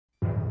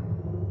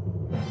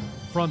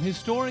From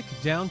historic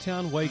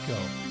downtown Waco,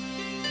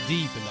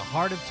 deep in the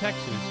heart of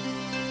Texas,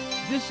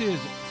 this is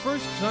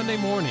First Sunday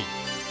Morning,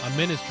 a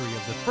ministry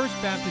of the First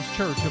Baptist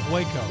Church of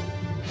Waco.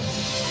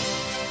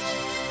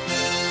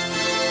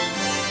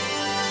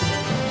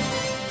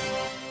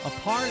 A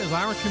part of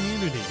our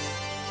community,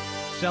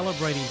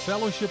 celebrating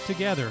fellowship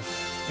together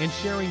and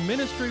sharing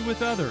ministry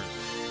with others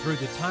through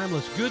the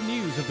timeless good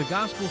news of the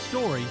gospel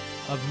story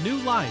of new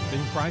life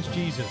in Christ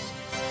Jesus.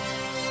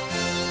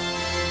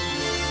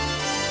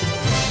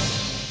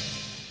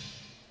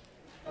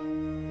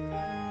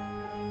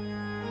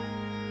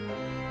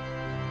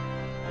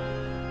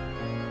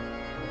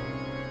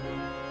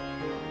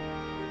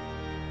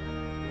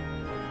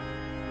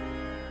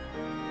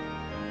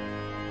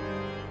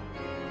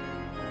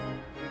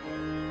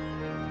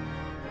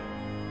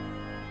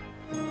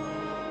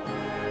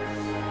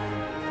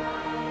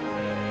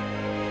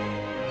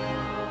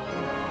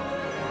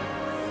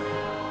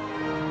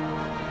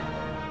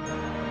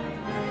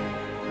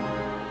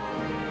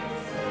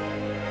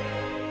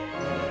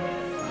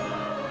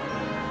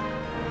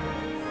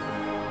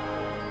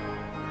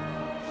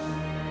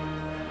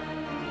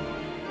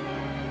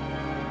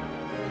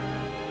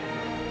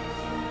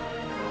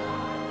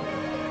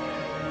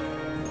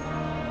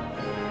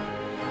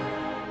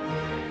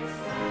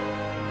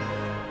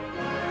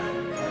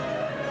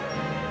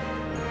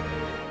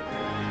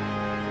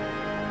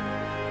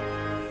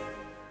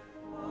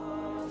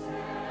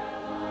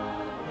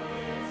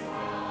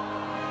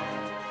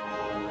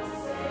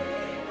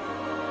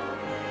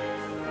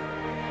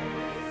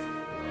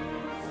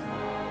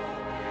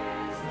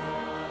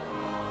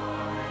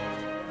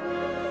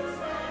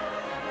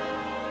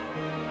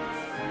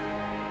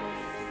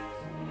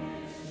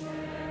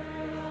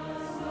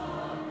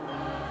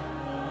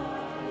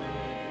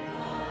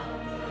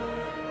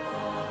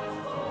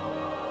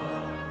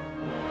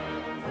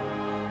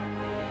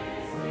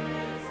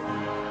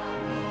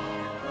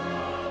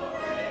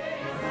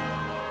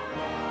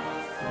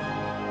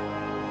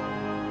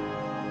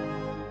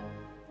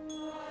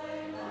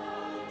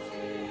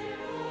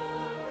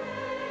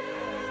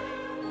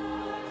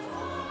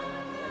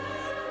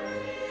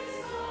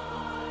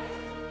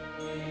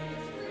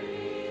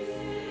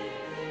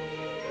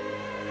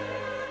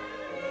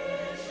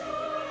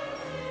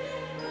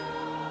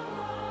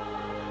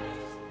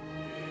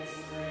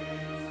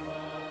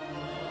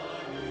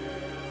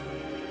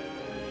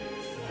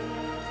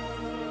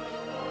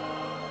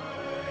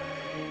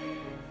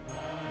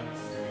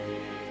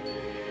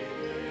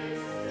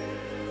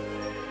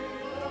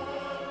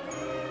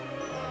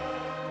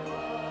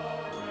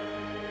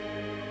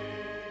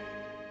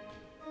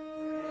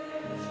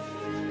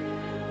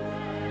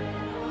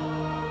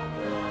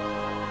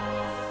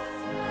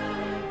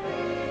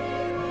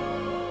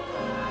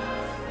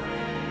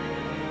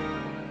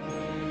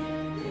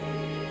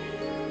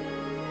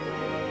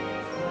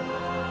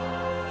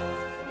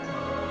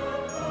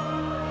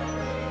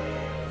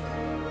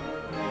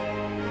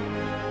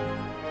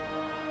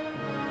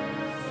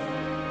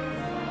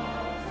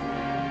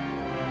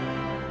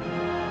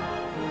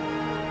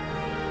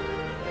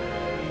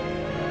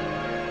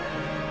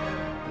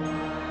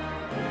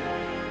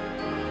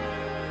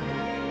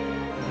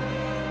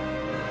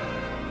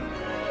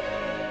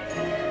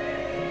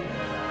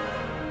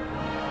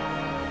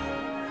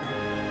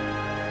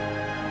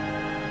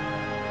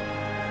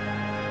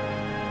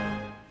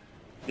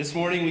 This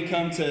morning we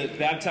come to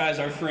baptize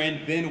our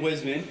friend Ben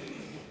Wisman.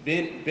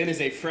 Ben is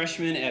a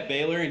freshman at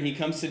Baylor, and he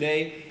comes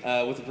today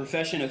with a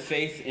profession of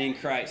faith in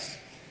Christ.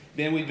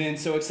 Ben, we've been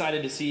so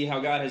excited to see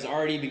how God has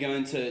already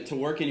begun to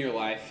work in your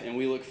life, and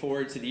we look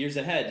forward to the years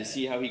ahead to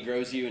see how he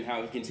grows you and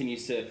how he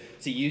continues to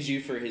use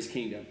you for his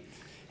kingdom.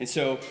 And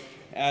so,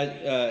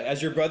 as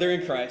your brother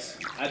in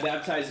Christ, I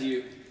baptize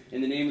you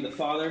in the name of the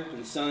Father,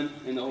 and the Son,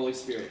 and the Holy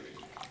Spirit.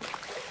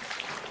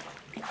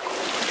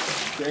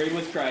 Buried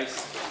with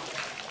Christ,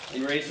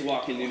 and raised to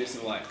walk in newness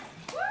of life.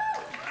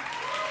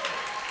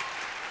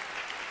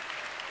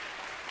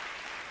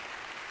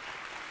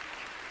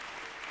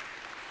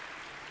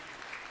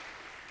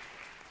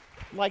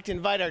 I'd like to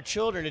invite our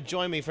children to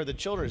join me for the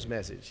children's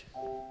message.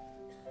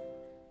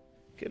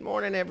 Good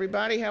morning,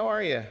 everybody. How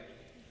are you?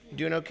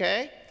 Doing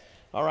okay?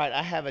 All right,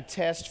 I have a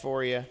test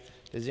for you.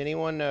 Does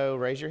anyone know?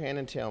 Raise your hand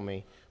and tell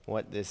me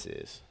what this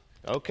is.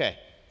 Okay.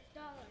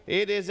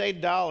 It is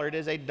 $1. It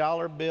is a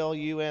dollar bill,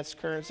 U.S.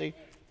 currency.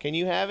 Can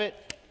you have it?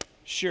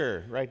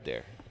 Sure, right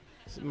there.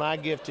 This is my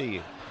gift to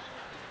you.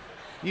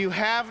 You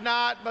have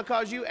not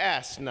because you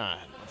ask not,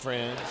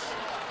 friends.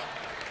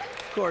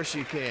 Of course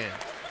you can.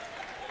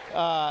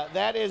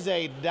 That is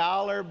a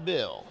dollar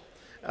bill.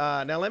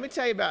 Now let me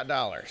tell you about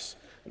dollars.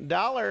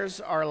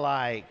 Dollars are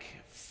like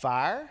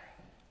fire.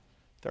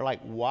 They're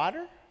like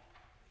water.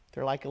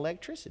 They're like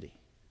electricity.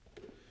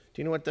 Do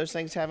you know what those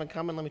things have in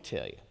common? Let me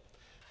tell you.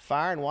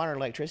 Fire and water and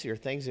electricity are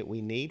things that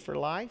we need for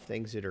life,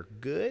 things that are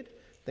good,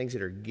 things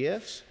that are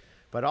gifts,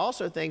 but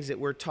also things that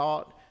we're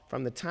taught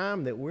from the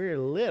time that we're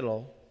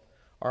little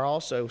are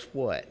also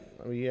what?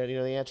 You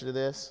know the answer to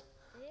this?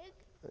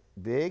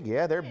 Big,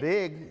 yeah, they're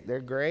big. They're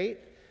great.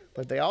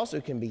 but they also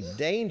can be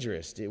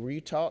dangerous. Were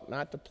you taught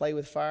not to play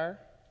with fire?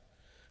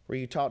 Were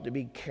you taught to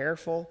be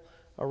careful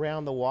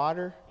around the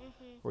water?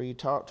 Were you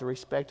taught to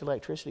respect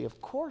electricity?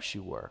 Of course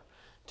you were.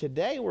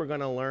 Today we're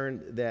going to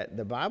learn that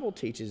the Bible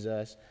teaches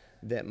us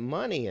that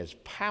money is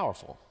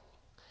powerful.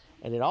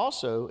 And it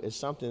also is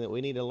something that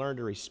we need to learn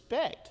to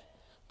respect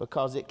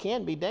because it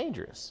can be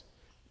dangerous,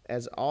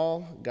 as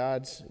all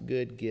God's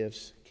good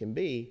gifts can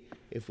be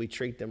if we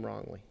treat them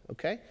wrongly.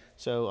 Okay?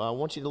 So I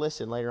want you to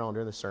listen later on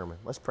during the sermon.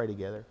 Let's pray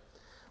together.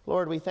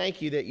 Lord, we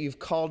thank you that you've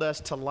called us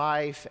to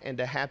life and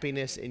to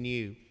happiness in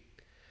you.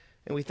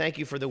 And we thank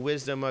you for the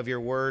wisdom of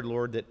your word,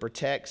 Lord, that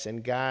protects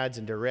and guides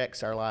and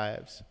directs our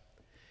lives.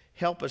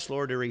 Help us,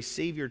 Lord, to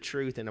receive your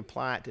truth and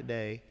apply it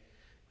today.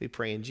 We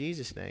pray in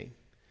Jesus' name.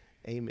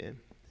 Amen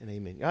and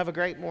amen. You have a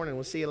great morning.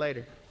 We'll see you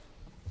later.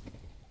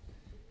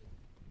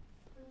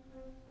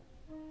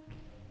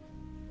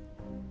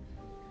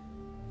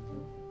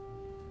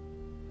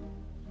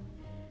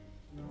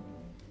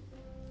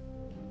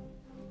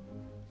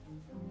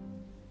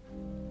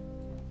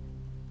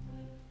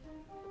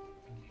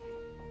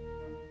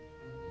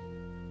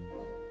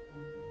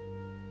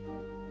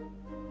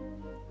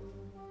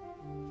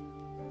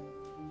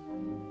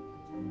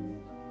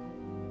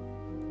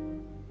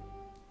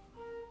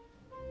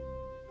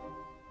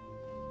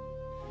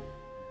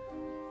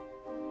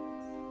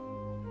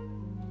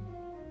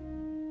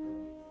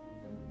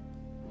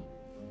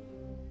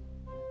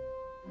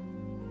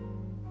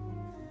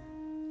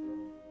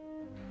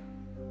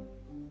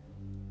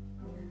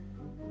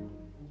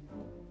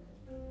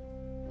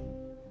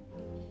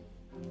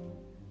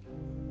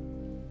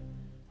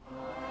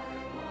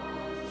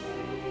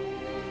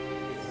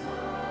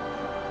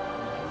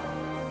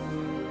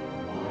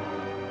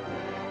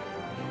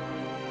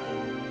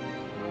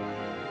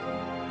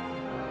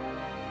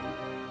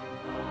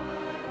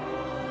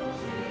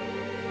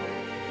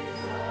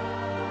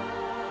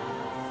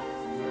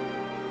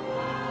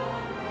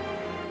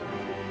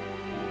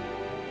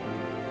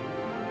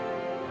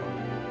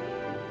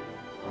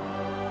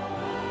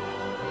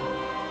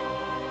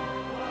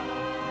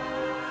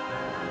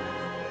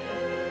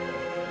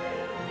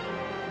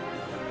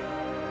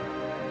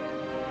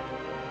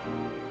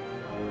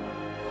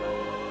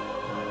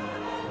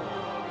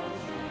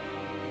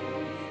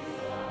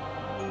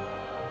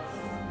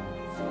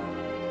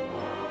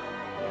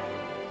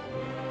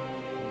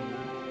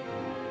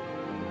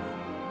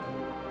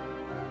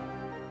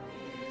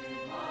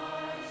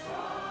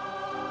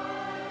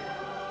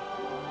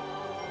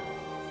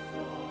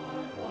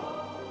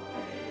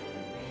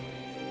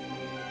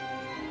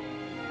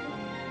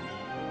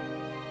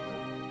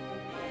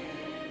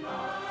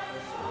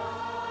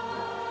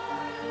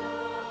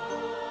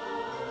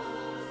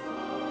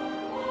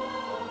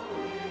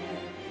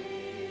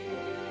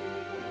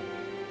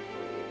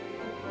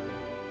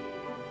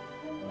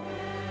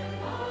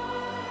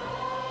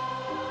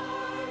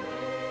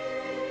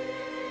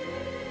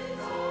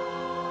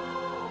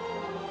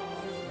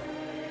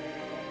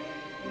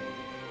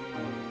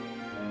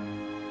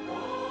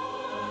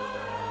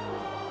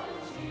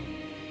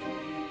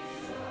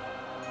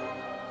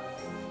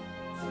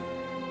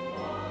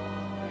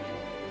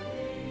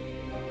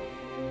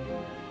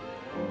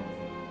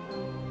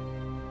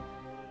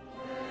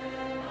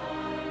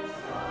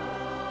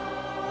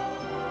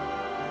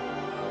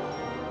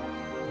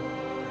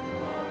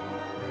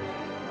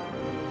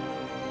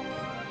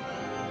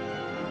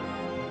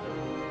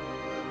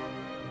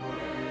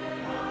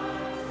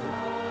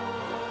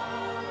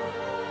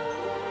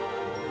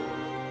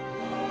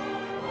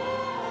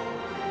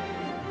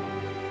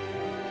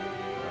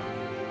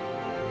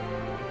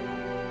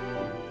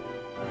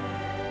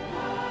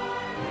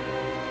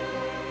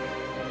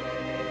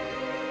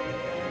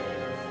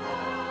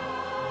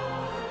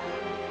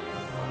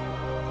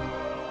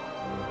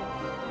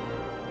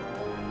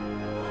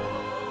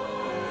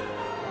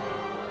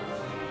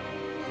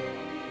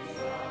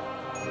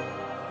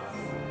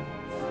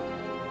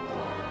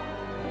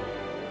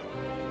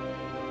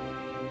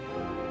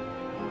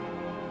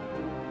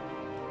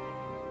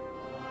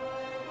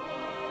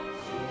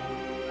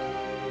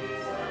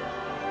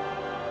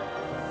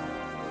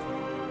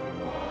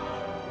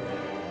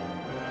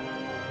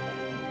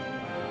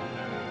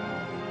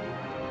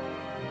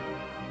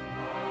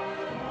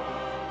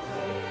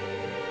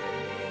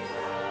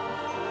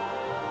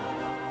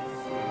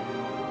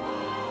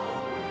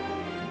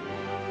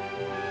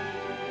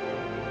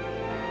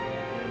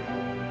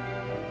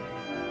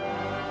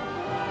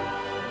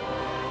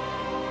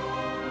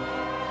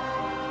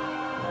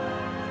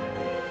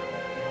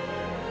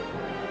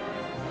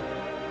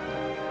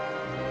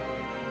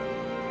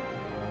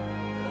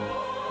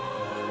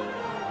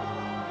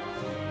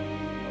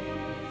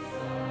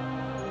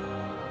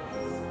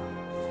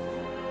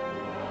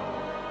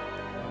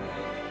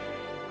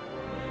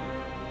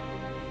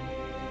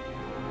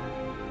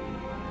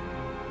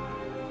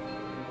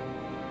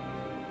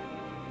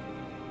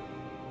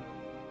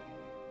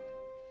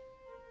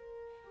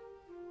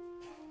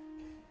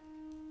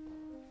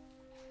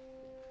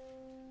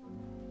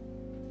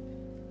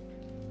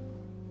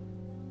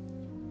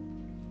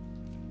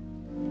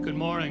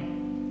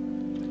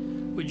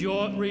 morning. Would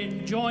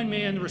you join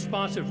me in the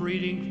responsive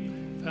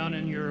reading found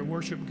in your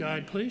worship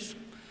guide, please?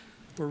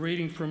 We're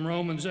reading from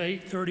Romans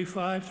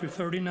 8:35 through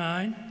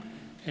 39,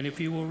 and if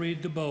you will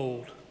read the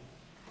bold.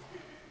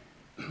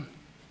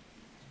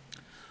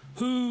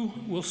 Who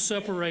will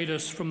separate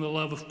us from the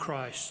love of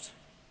Christ?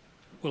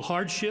 Will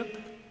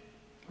hardship,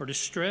 or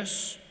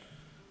distress,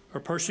 or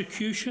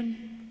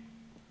persecution,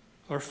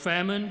 or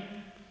famine,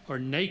 or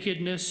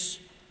nakedness,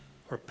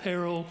 or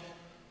peril,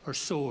 or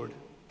sword?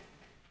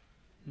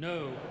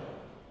 No,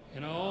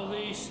 in all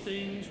these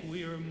things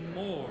we are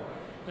more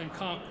than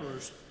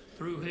conquerors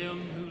through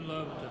him who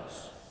loved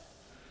us.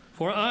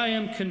 For I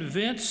am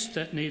convinced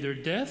that neither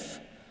death,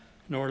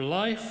 nor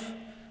life,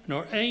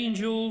 nor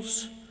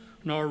angels,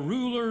 nor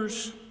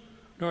rulers,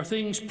 nor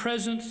things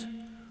present,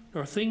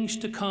 nor things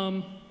to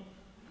come,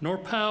 nor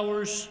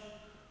powers,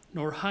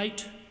 nor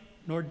height,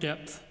 nor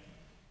depth,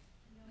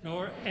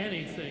 nor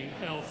anything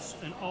else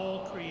in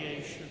all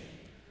creation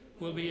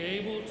will be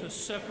able to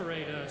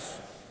separate us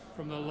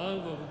from the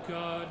love of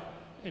God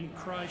in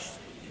Christ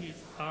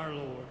our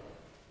Lord.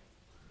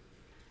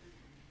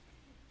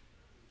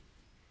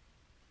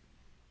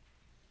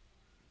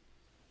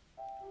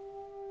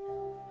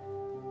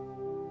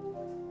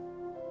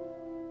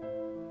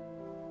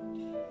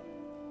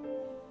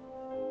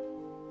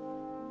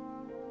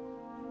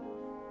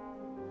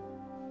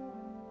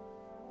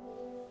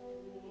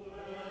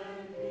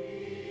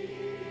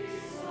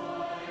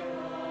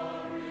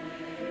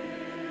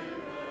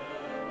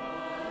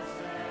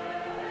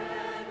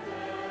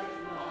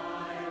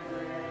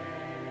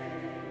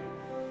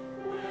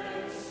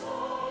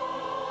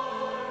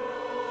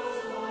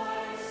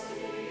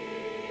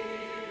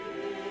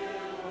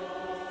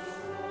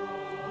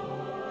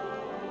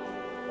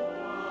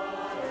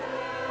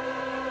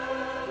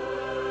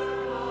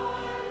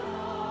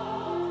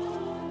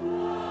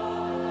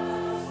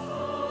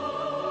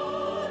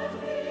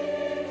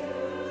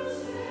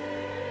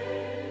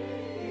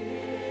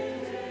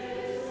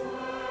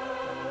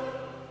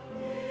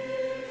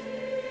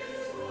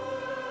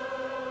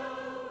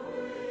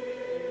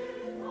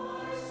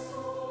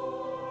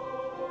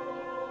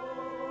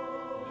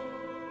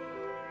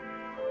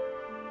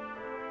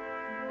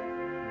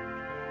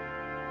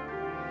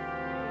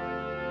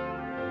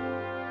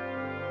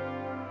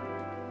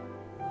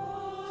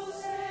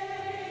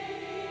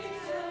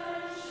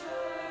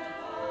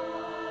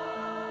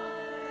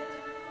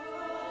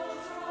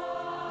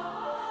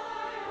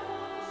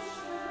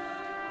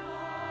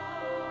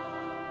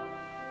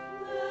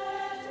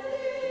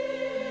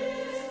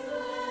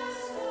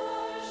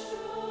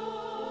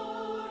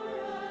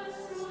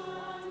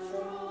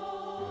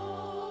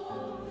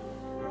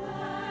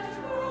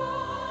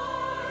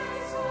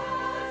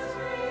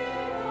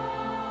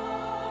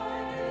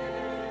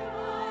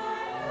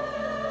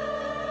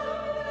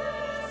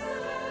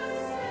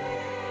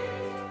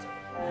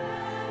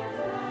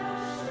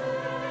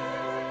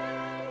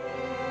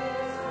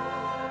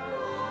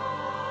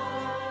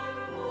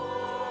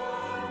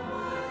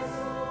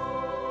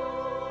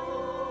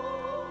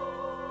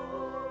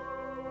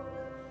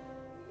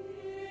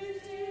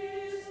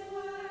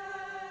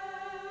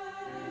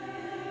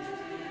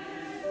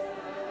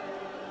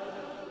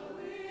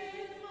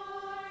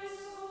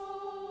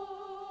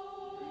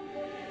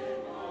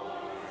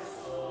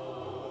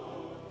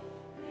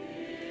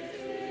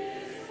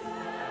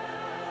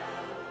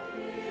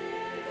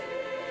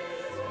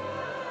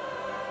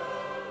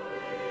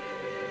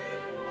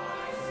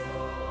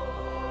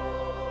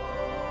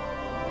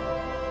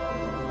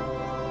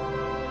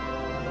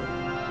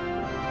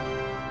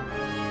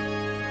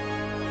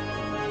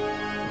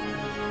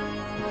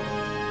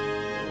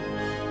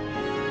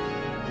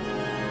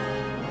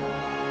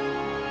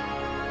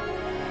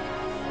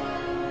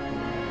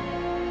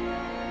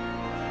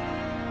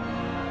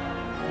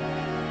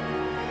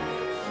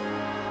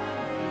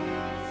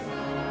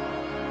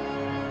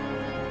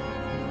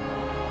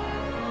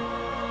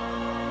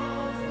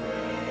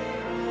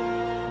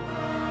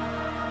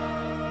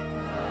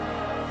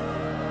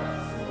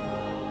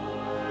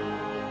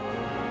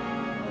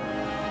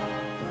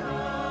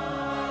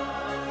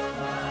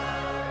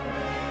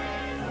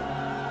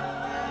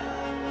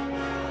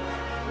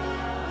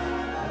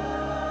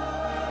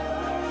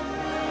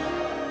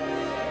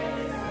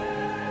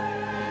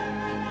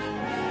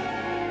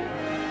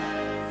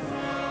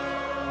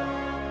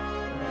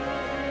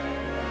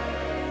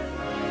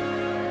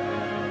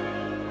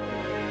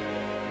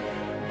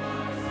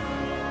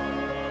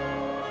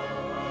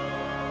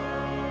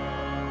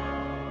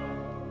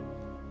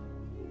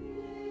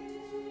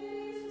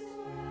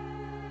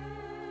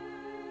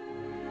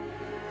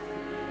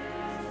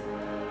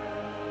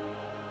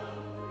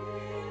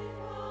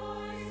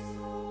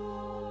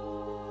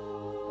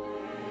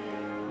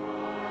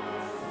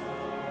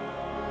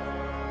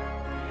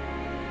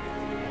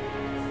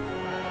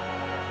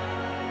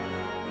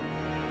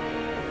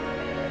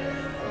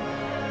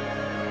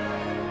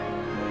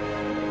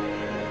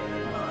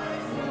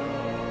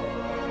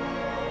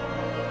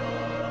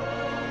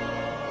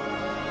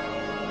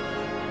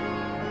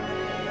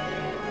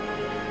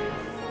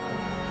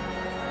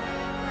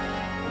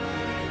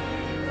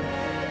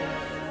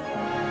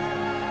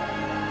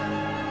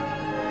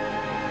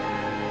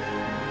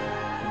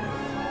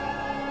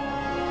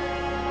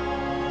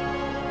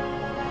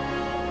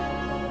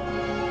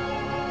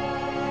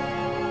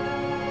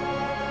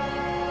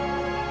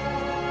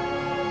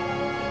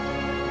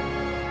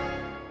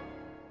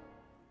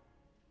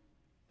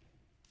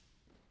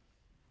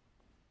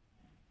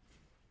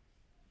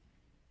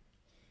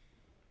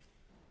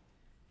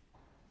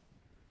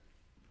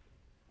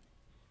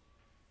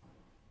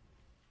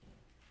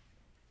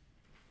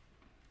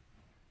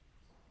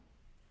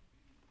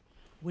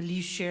 Will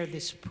you share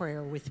this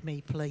prayer with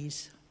me,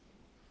 please?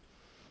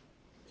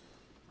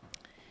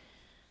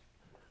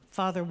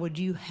 Father, would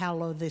you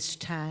hallow this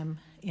time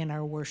in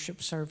our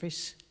worship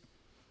service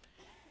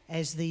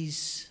as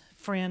these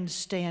friends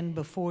stand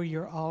before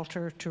your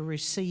altar to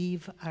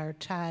receive our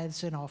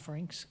tithes and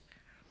offerings?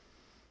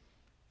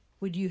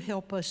 Would you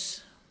help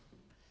us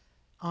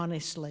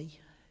honestly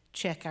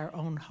check our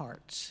own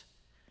hearts?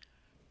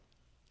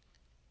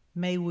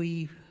 May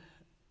we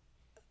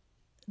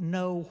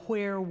know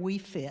where we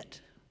fit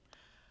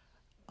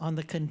on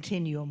the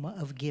continuum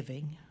of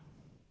giving.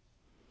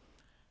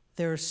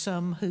 There are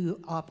some who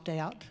opt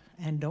out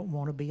and don't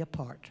want to be a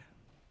part.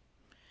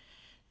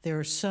 There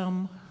are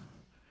some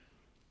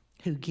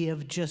who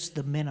give just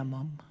the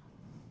minimum.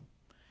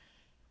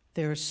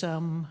 There are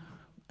some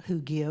who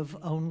give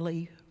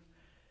only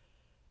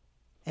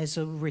as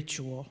a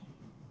ritual.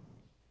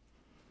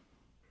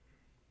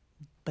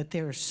 But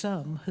there are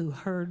some who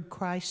heard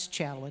Christ's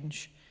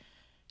challenge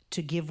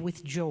to give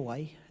with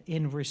joy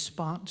in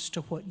response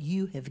to what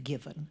you have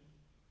given.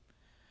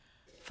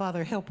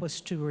 Father, help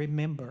us to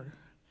remember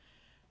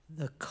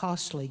the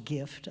costly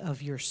gift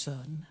of your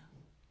Son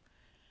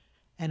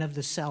and of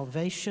the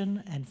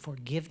salvation and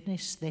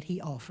forgiveness that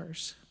he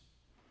offers,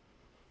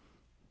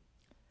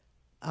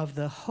 of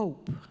the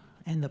hope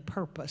and the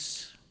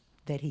purpose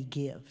that he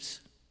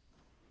gives,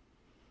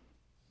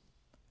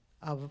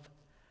 of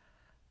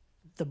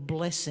the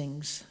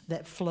blessings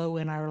that flow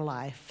in our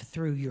life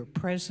through your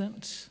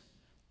presence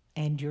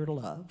and your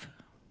love.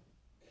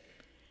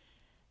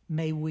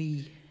 May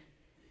we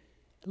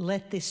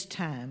let this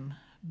time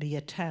be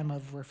a time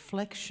of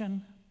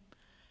reflection,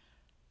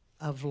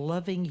 of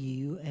loving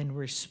you and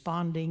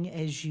responding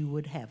as you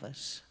would have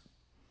us.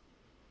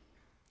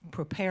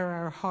 Prepare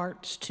our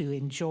hearts to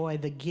enjoy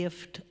the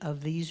gift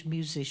of these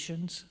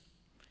musicians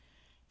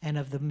and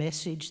of the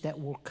message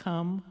that will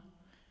come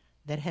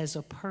that has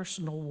a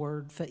personal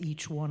word for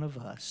each one of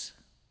us.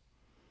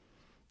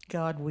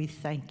 God, we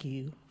thank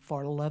you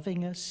for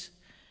loving us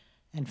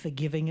and for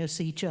giving us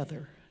each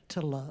other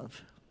to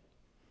love.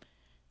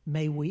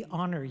 May we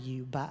honor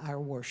you by our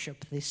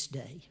worship this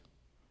day,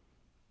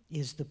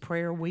 is the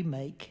prayer we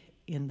make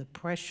in the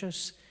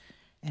precious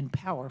and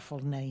powerful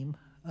name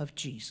of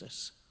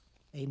Jesus.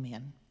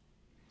 Amen.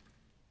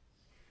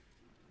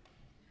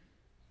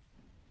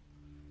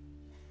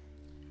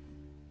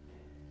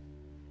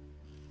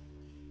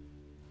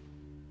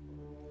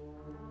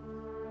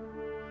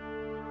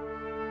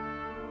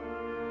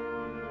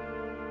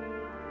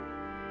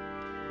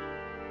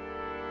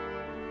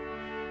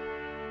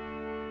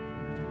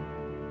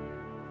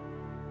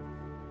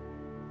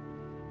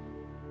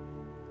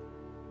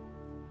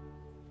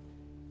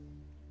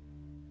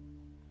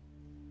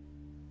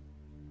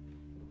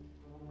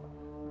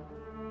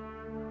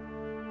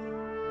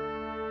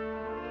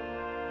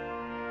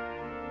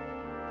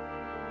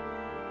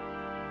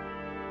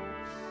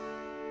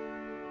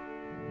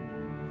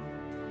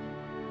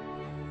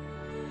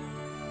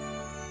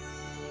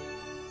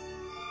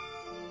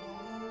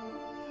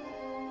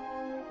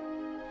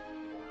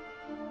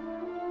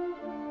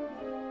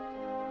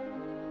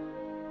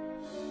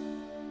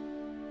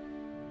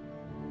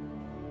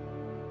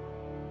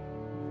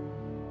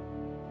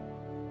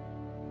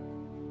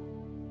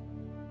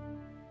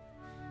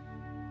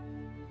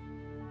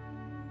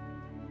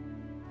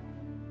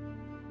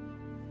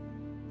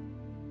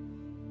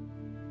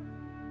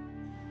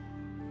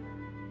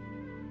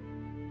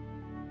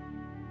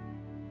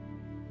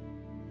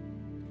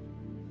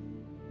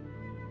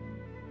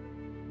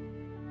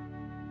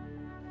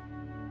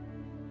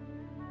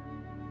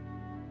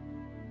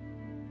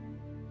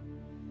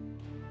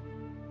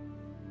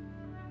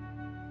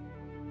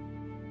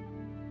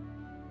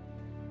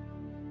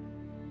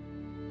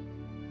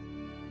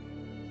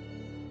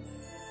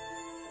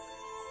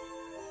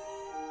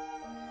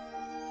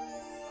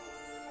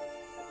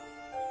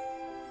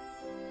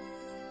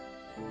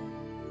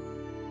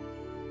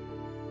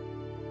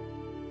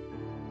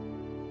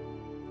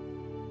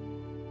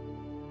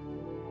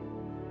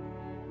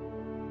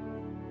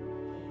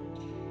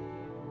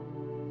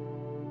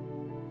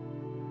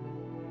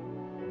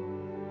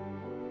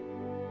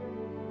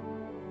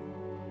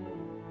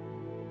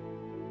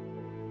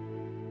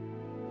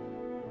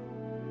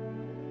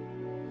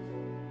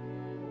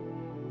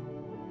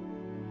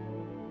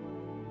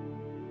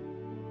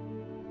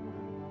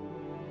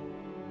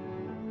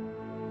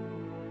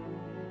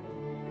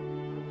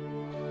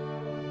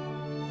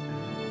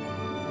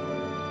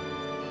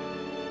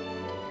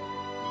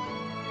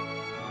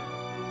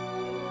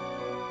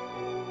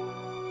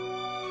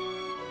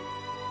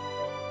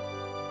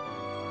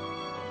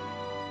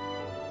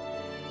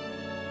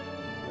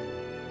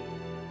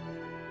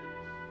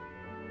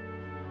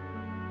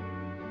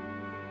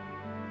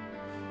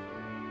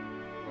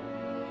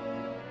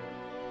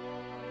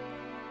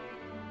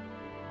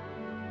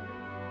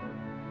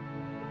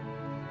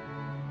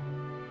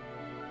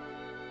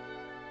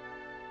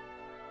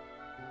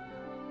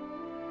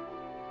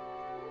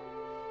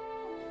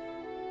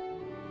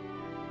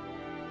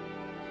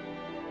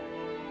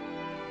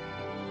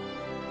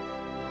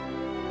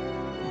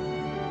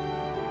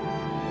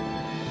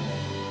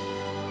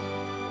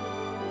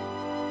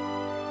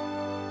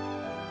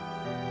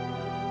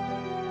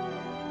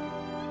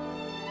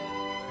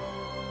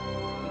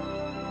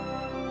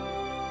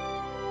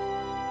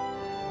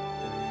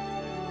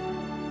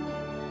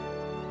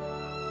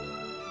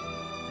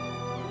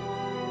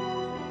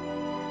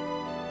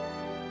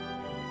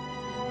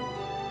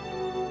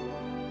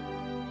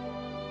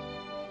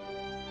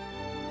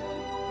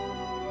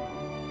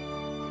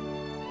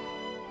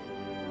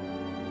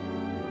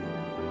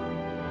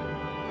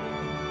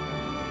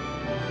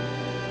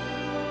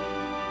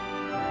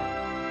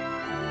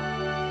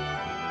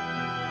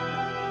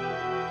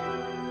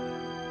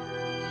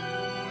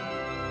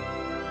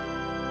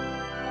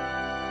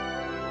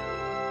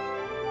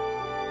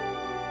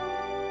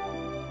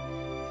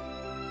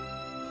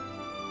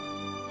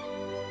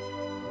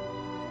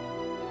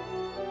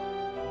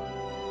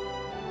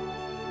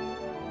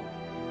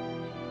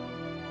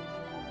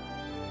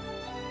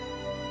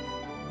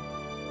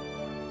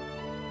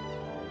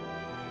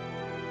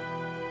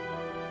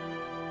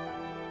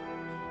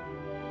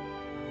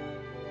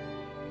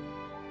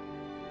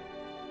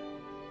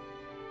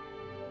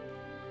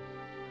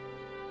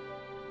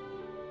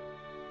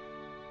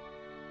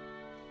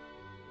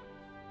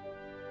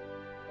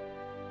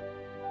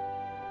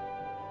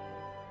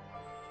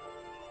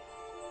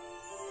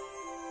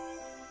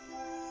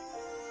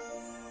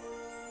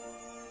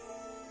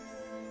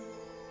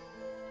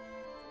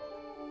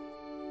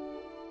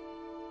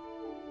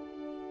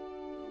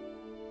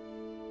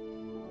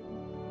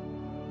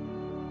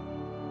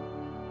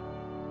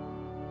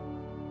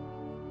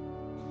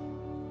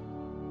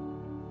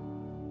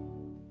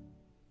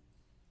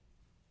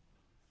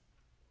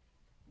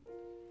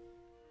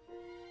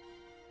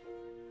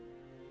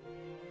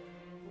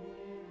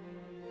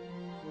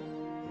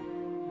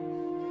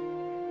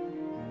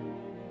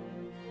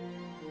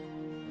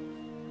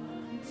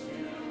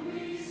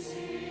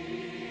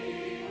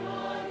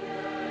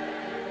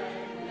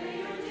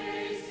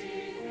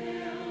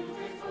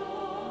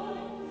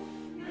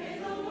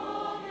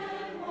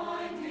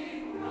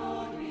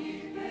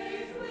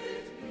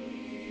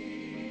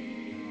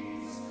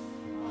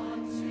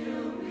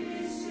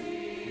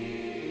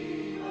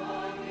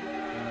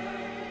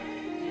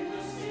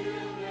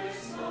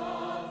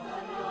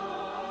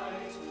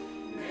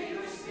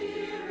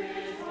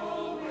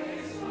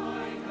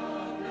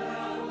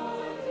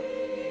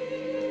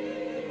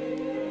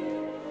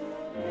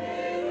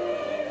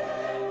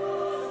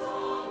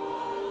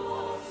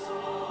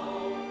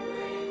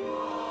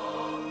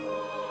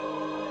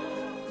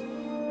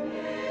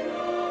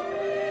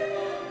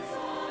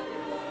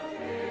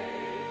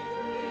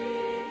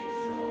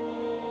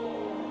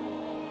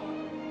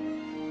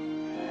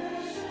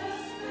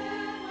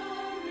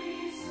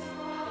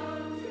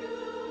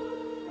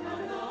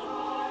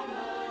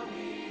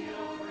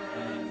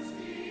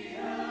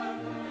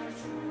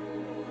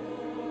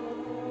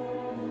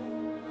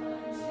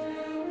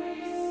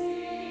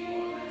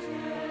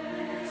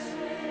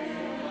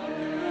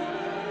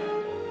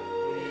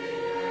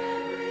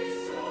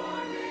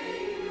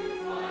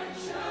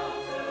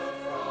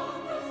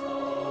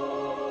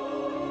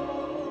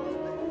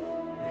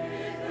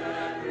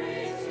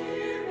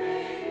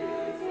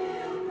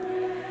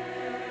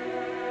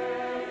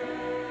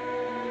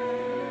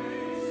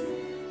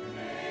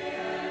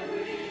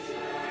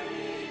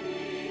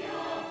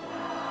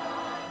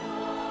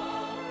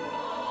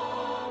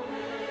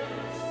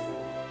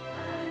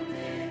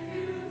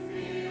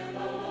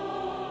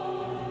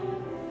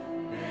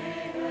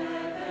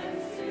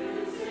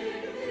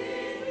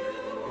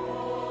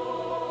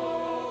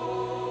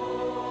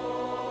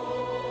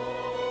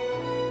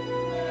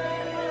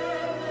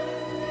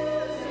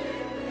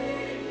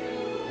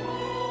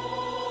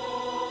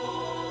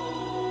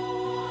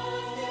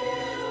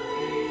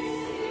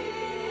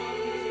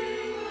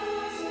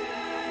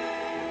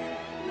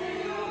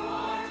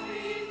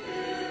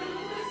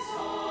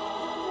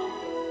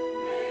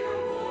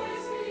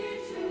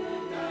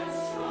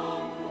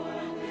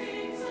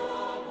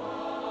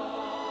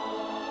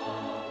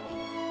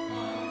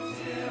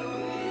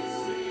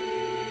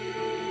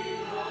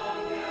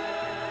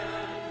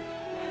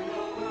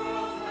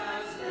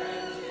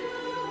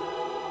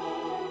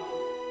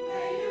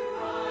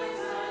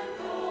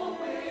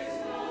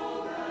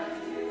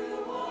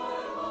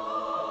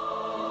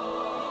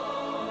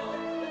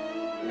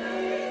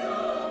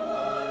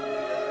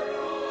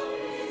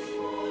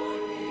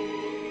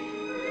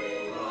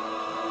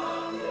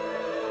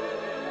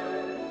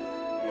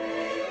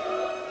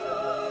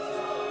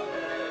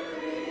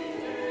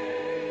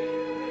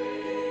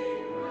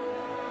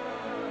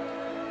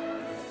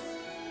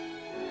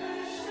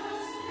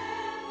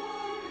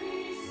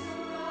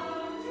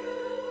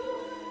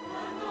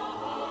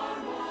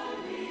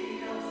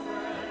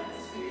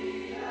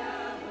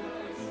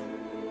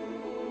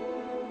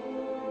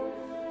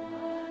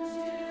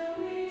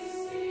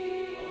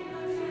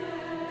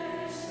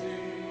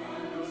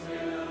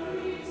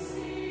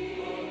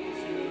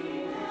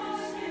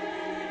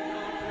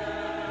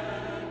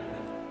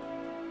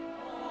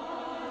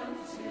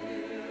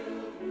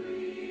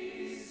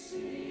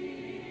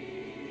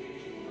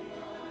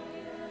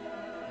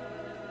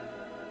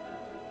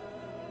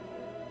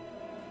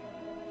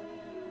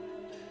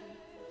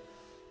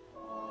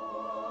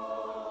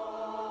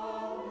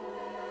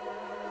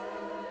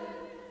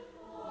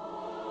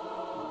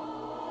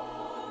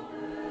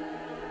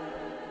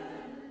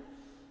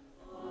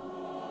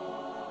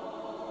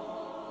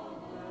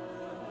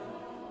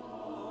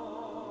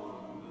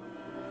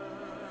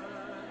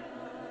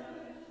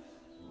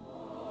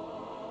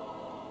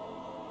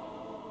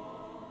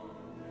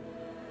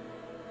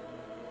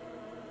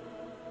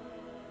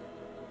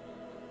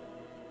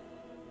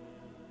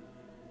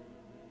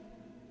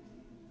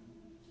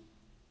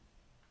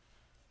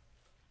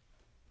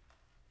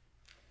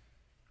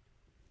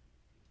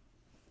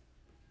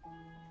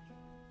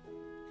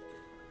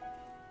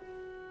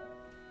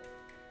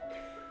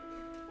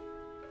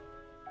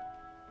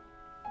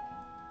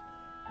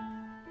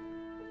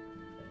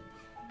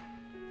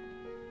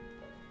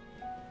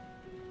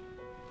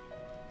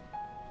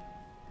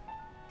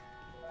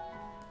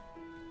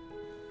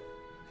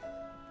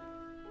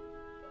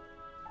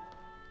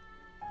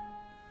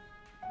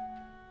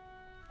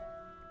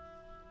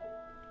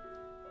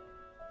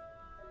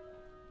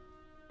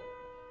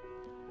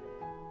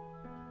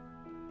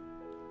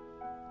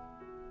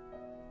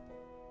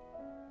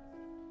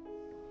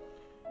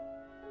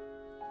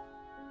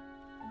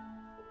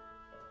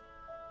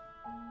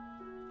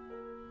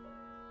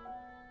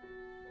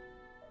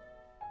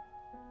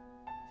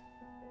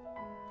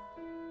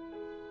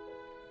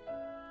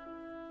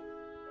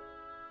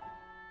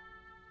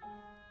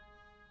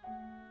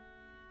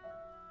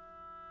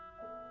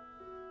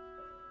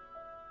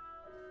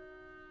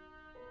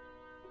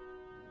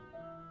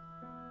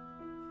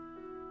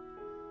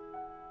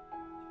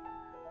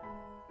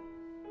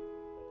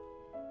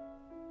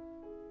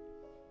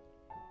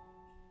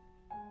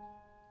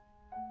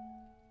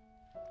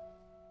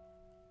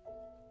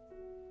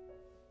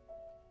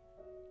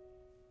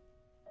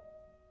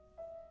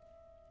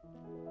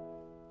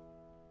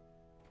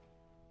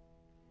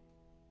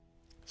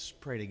 Let's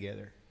pray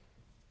together.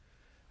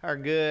 Our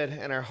good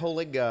and our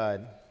holy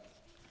God,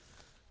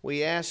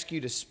 we ask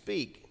you to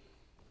speak.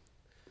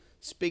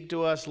 Speak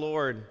to us,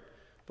 Lord,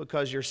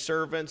 because your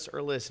servants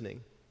are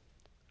listening.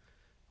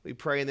 We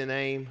pray in the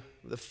name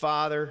of the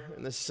Father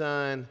and the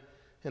Son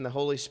and the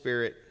Holy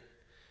Spirit,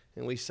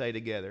 and we say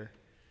together,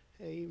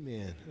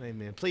 amen.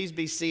 Amen. Please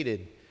be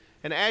seated.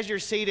 And as you're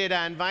seated,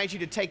 I invite you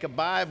to take a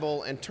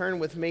Bible and turn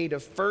with me to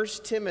 1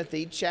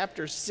 Timothy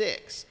chapter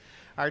 6.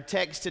 Our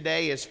text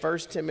today is 1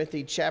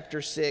 Timothy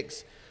chapter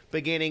 6,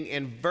 beginning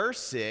in verse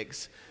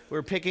 6.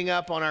 We're picking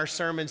up on our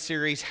sermon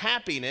series,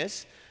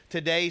 Happiness.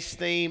 Today's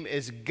theme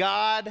is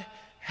God,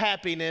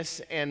 Happiness,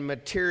 and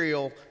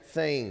Material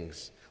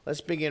Things.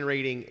 Let's begin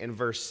reading in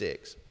verse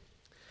 6.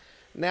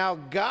 Now,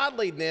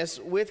 godliness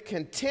with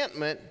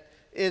contentment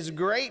is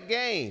great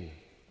gain.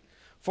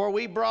 For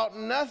we brought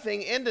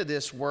nothing into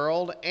this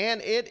world,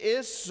 and it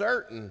is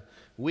certain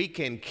we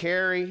can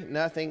carry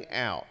nothing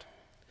out.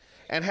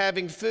 And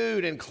having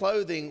food and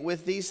clothing,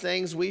 with these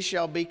things we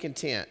shall be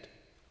content.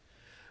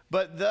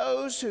 But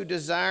those who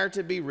desire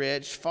to be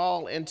rich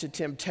fall into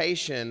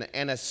temptation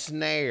and a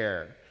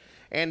snare,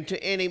 and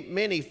to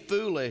many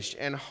foolish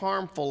and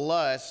harmful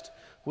lusts,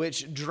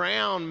 which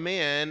drown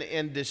men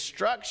in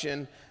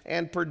destruction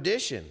and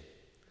perdition.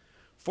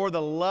 For the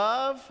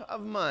love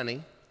of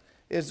money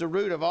is the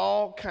root of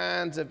all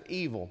kinds of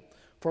evil,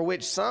 for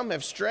which some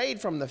have strayed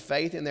from the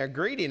faith in their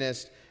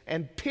greediness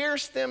and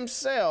pierced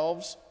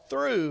themselves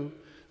through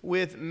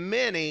with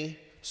many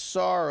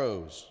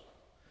sorrows.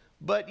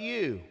 But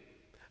you,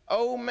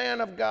 O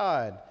man of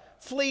God,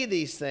 flee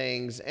these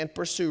things and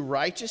pursue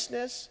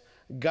righteousness,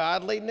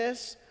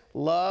 godliness,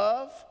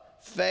 love,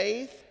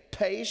 faith,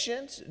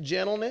 patience,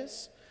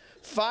 gentleness.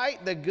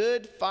 Fight the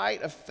good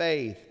fight of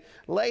faith.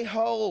 Lay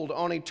hold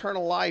on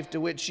eternal life,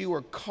 to which you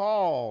were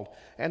called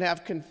and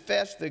have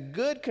confessed the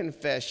good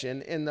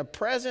confession in the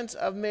presence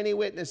of many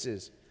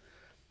witnesses.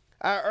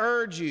 I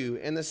urge you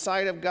in the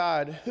sight of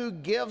God, who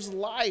gives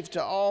life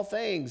to all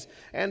things,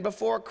 and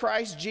before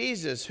Christ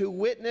Jesus, who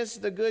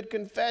witnessed the good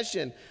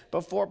confession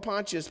before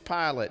Pontius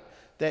Pilate,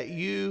 that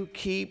you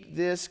keep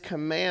this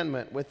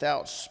commandment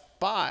without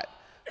spot,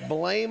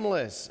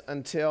 blameless,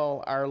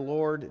 until our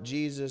Lord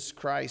Jesus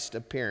Christ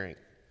appearing,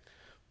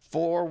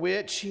 for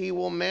which he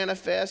will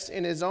manifest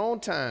in his own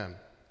time.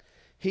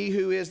 He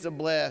who is the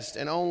blessed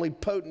and only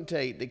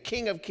potentate, the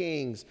King of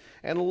kings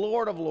and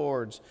Lord of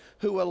lords,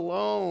 who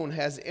alone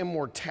has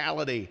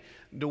immortality,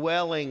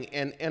 dwelling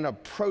in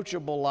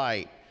inapproachable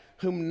light,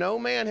 whom no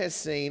man has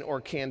seen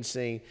or can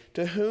see,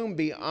 to whom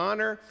be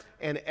honor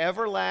and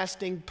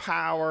everlasting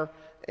power.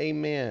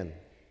 Amen.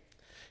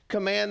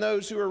 Command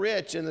those who are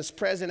rich in this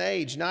present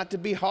age not to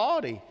be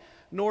haughty,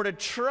 nor to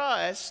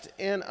trust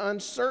in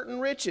uncertain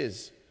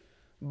riches,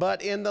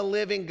 but in the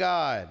living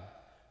God,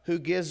 who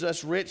gives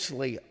us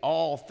richly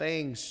all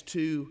things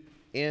to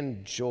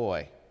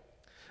enjoy.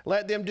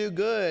 Let them do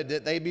good,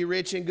 that they be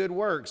rich in good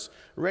works,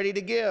 ready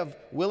to give,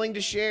 willing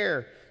to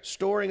share,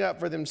 storing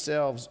up for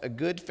themselves a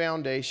good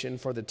foundation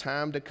for the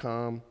time to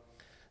come,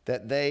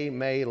 that they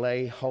may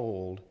lay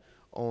hold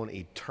on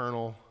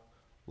eternal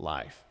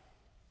life.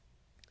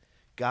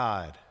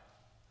 God,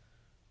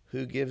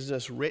 who gives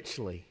us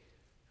richly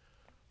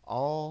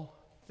all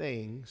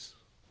things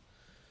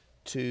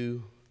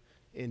to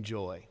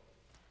enjoy.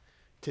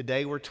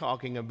 Today we're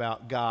talking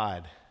about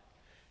God,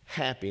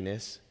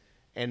 happiness,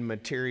 and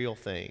material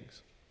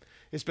things.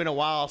 It's been a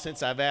while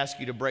since I've asked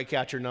you to break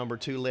out your number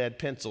 2 lead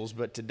pencils,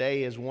 but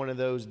today is one of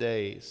those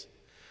days,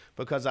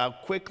 because I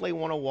quickly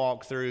want to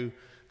walk through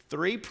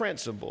 3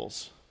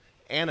 principles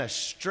and a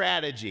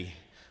strategy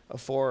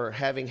for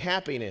having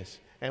happiness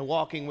and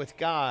walking with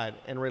God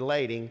and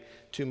relating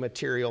to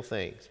material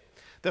things.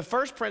 The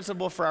first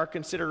principle for our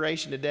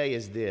consideration today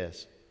is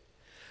this: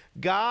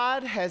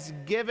 God has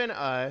given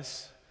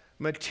us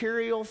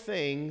material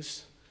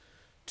things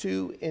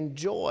to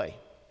enjoy.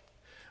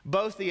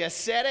 Both the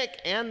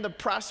ascetic and the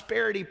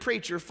prosperity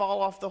preacher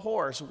fall off the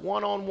horse,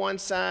 one on one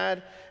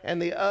side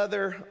and the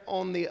other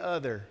on the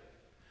other.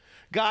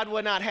 God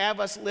would not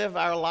have us live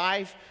our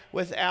life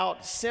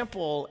without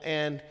simple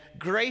and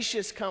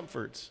gracious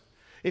comforts.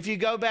 If you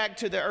go back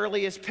to the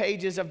earliest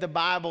pages of the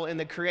Bible in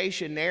the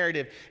creation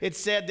narrative, it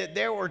said that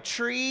there were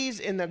trees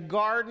in the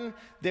garden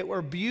that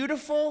were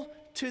beautiful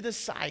to the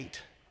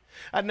sight.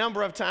 A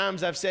number of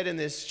times I've said in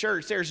this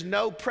church, there's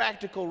no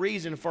practical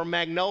reason for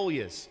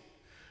magnolias.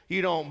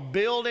 You don't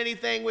build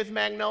anything with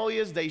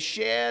magnolias. They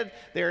shed,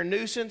 they're a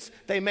nuisance,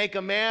 they make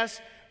a mess,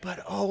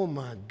 but oh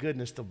my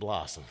goodness, the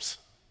blossoms.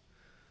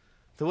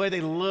 The way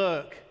they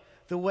look,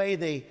 the way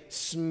they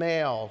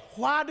smell.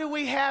 Why do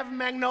we have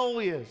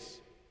magnolias?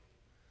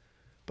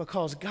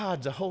 Because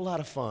God's a whole lot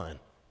of fun.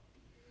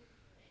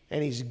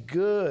 And He's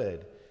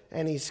good,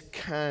 and He's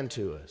kind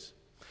to us.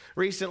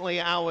 Recently,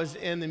 I was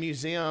in the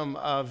Museum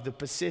of the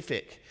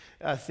Pacific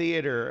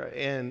Theater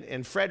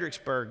in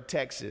Fredericksburg,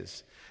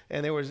 Texas.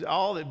 and there was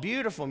all the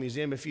beautiful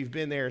museum. If you've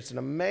been there, it's an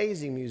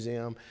amazing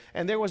museum.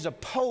 And there was a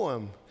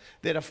poem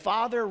that a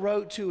father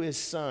wrote to his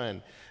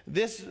son.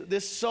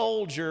 This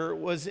soldier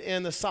was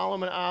in the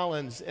Solomon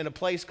Islands in a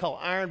place called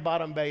Iron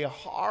Bottom Bay, a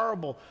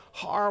horrible,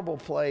 horrible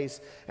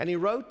place. And he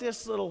wrote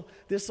this little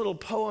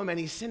poem, and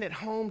he sent it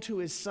home to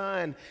his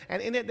son.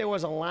 And in it, there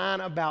was a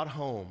line about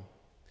home.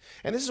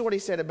 And this is what he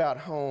said about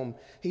home.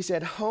 He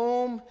said,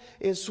 home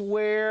is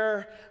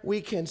where we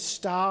can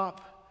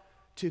stop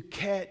to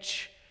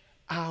catch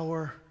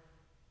our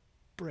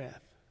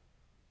breath.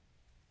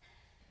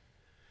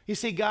 You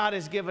see, God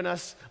has given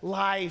us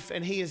life,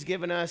 and He has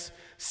given us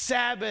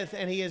Sabbath,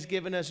 and He has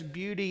given us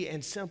beauty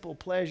and simple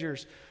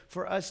pleasures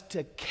for us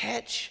to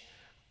catch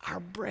our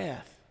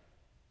breath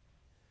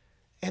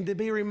and to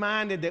be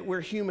reminded that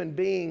we're human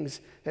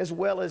beings as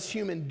well as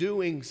human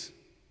doings.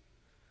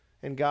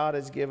 And God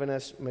has given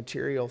us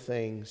material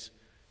things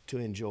to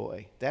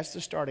enjoy. That's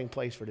the starting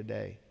place for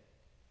today.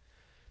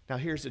 Now,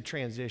 here's the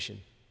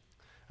transition.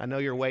 I know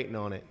you're waiting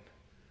on it,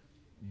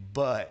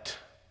 but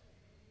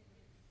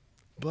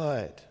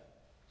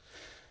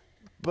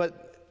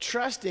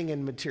trusting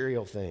in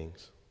material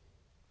things,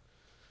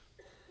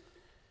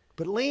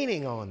 but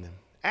leaning on them,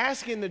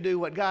 asking them to do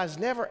what God's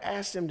never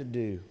asked them to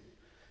do,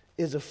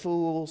 is a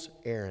fool's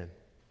errand.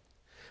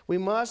 We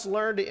must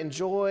learn to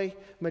enjoy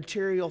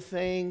material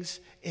things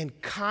in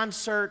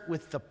concert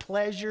with the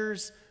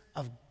pleasures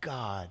of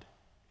God.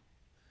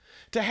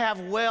 To have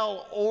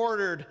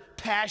well-ordered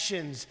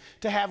passions,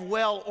 to have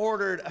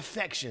well-ordered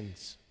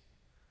affections.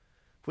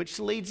 Which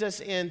leads us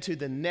into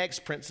the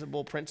next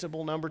principle,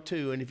 principle number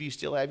 2. And if you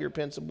still have your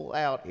pencil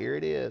out, here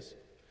it is.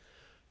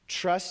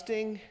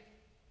 Trusting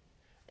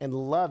and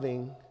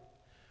loving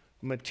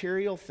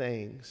material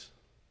things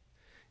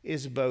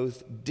is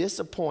both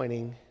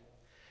disappointing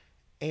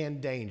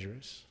and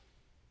dangerous.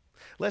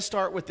 Let's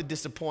start with the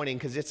disappointing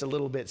because it's a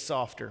little bit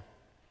softer.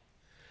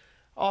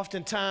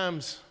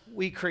 Oftentimes,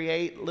 we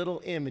create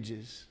little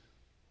images.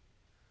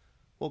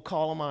 We'll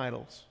call them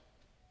idols.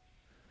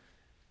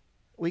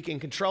 We can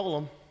control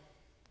them.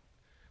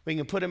 We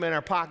can put them in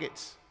our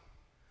pockets.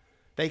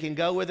 They can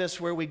go with us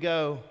where we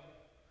go.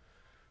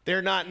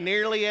 They're not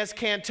nearly as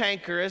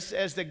cantankerous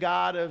as the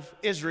God of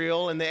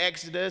Israel and the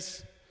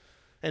Exodus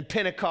and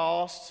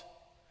Pentecost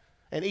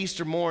and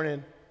Easter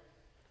morning.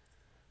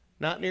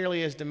 Not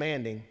nearly as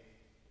demanding,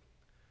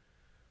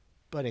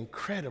 but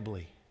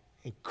incredibly,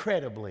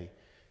 incredibly,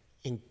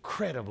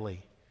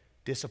 incredibly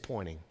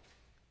disappointing.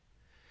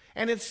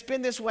 And it's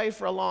been this way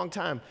for a long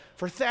time.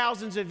 For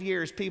thousands of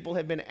years, people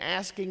have been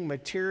asking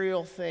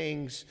material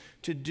things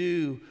to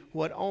do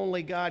what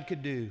only God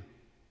could do.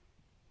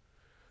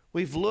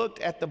 We've looked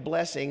at the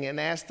blessing and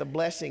asked the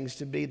blessings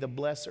to be the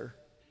blesser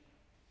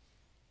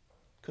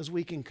because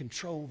we can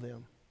control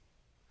them.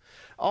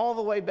 All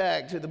the way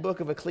back to the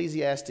book of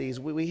Ecclesiastes,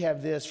 we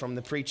have this from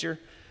the preacher.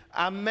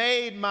 I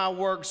made my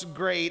works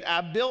great.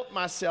 I built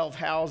myself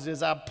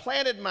houses. I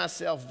planted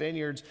myself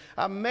vineyards.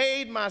 I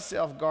made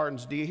myself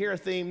gardens. Do you hear a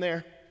theme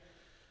there?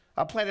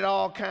 I planted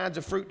all kinds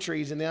of fruit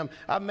trees in them.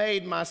 I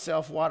made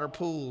myself water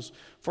pools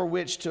for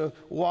which to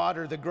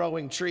water the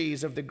growing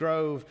trees of the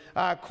grove.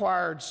 I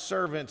acquired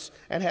servants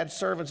and had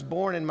servants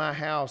born in my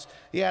house.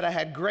 Yet I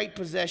had great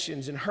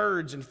possessions and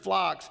herds and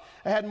flocks.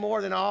 I had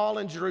more than all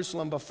in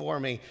Jerusalem before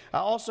me. I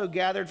also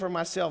gathered for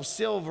myself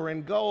silver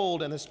and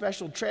gold and the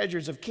special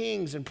treasures of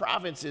kings and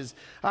provinces.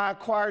 I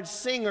acquired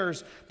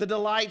singers, the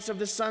delights of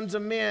the sons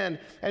of men,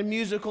 and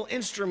musical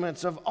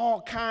instruments of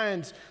all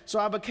kinds. So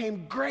I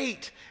became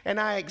great, and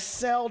I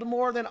excelled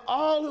more than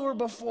all who were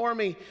before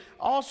me.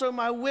 Also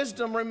my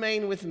wisdom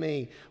remained with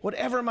me.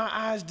 Whatever my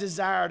eyes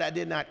desired, I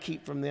did not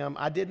keep from them.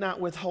 I did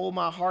not withhold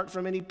my heart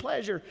from any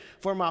pleasure,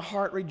 for my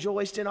heart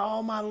rejoiced in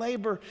all my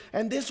labor,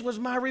 and this was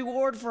my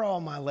reward for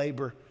all my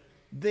labor.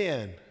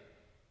 Then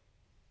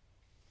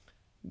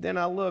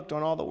I looked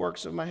on all the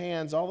works of my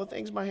hands, all the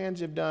things my hands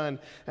have done,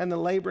 and the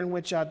labor in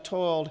which I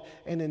toiled,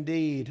 and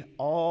indeed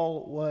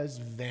all was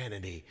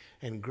vanity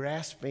and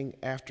grasping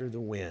after the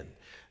wind.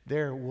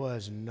 There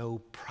was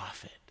no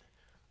profit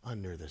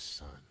under the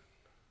sun.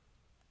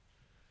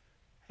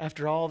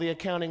 After all the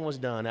accounting was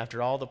done,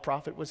 after all the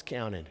profit was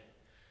counted,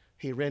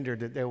 he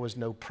rendered that there was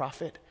no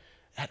profit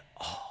at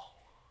all.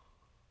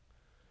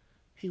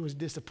 He was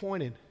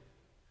disappointed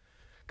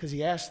because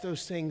he asked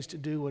those things to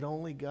do what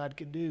only God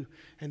could do,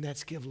 and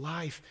that's give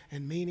life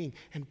and meaning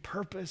and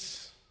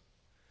purpose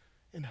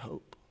and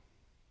hope.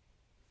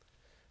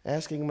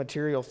 Asking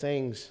material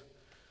things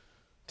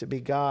to be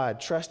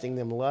God, trusting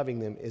them, loving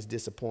them is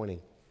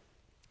disappointing.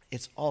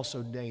 It's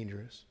also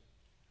dangerous.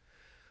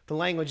 The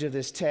language of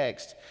this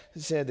text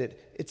said that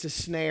it's a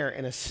snare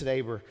and a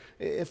saber.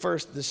 At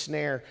first, the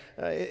snare,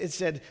 it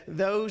said,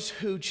 those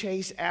who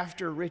chase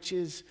after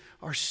riches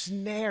are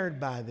snared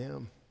by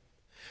them.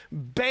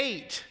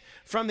 Bait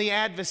from the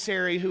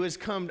adversary who has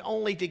come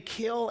only to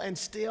kill and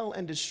steal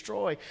and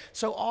destroy.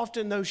 So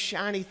often those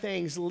shiny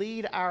things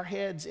lead our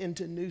heads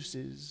into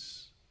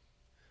nooses.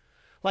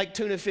 Like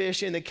tuna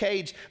fish in the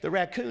cage, the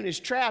raccoon is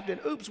trapped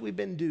and oops, we've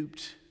been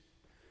duped.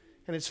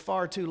 and it's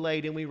far too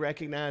late, and we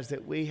recognize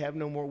that we have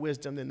no more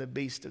wisdom than the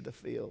beast of the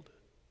field.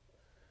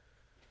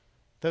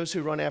 Those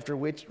who run after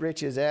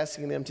riches,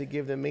 asking them to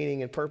give them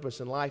meaning and purpose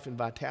and life and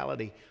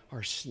vitality,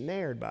 are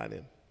snared by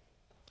them.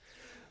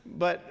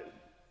 But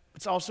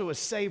it's also a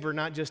saber,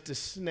 not just a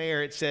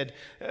snare. It said,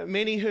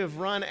 many who have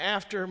run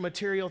after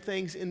material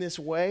things in this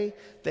way,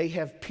 they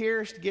have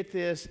pierced, get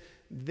this,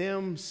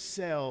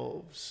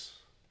 themselves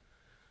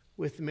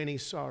with many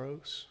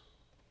sorrows.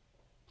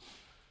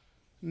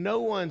 No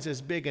one's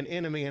as big an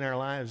enemy in our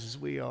lives as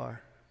we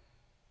are.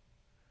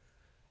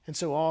 And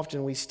so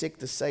often we stick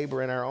the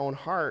saber in our own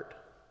heart.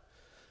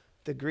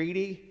 The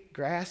greedy,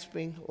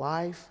 grasping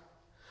life,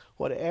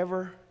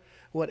 whatever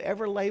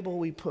label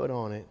we put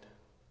on it,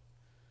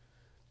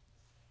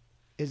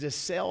 is a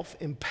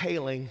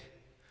self-impaling,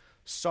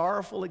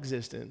 sorrowful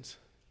existence,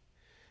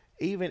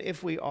 even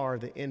if we are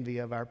the envy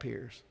of our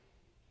peers.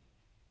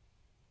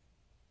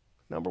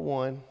 Number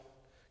one,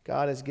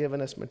 God has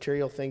given us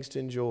material things to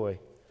enjoy.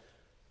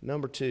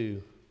 Number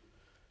two,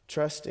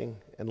 trusting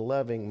and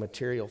loving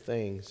material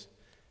things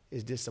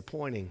is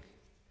disappointing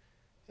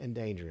and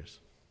dangerous.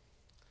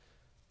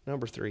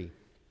 Number three,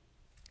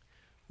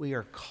 we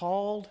are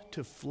called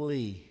to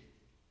flee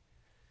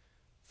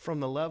from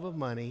the love of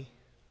money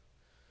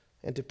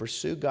and to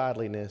pursue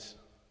godliness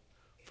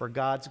for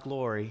God's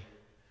glory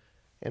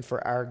and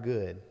for our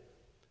good.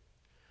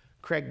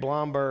 Craig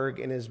Blomberg,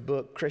 in his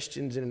book,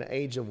 Christians in an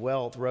Age of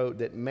Wealth, wrote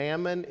that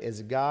mammon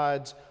is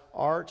God's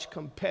arch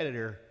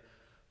competitor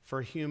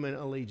for human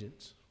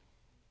allegiance.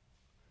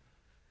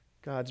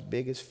 God's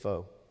biggest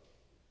foe.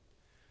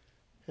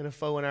 And a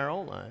foe in our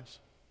own lives.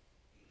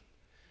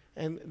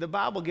 And the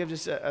Bible gives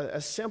us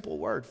a simple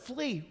word: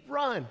 flee,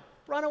 run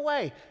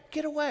away,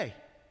 get away.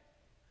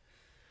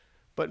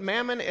 But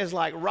mammon is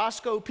like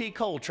Roscoe P.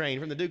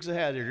 Coltrane from the Dukes of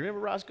Hazzard. Remember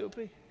Roscoe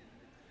P.?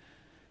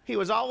 He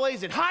was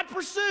always in hot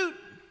pursuit.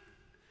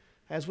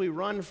 As we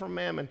run from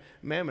mammon,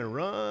 mammon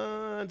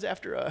runs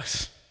after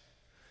us.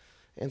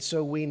 And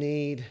so we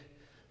need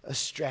a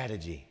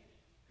strategy.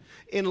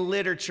 In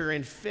literature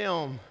and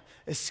film,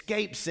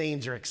 escape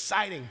scenes are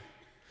exciting.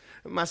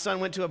 My son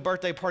went to a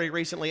birthday party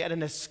recently at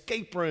an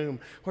escape room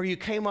where you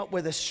came up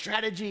with a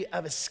strategy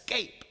of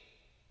escape.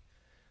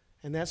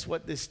 And that's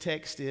what this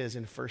text is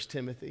in 1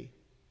 Timothy.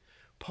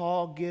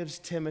 Paul gives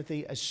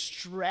Timothy a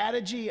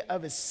strategy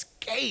of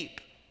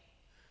escape.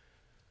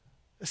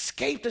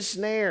 Escape the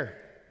snare.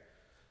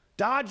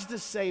 Dodge the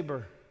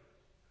saber.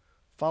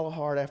 Follow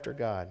hard after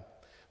God.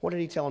 What did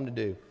he tell him to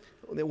do?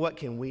 What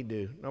can we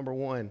do? Number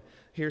one,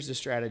 here's the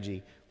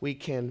strategy. We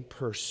can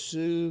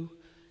pursue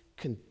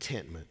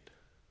contentment.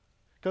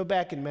 Go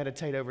back and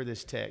meditate over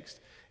this text.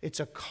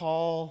 It's a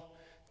call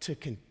to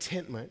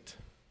contentment,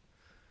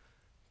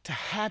 to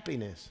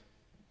happiness,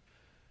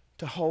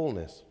 to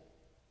wholeness.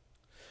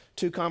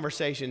 Two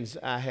conversations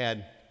I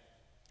had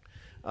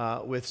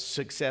with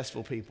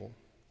successful people.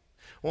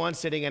 One,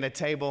 sitting at a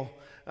table,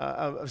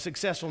 a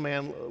successful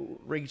man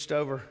reached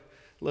over,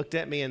 looked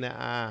at me in the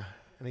eye,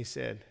 and he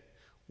said,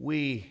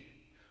 "We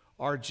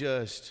are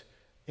just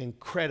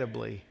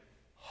incredibly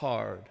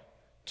hard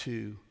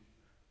to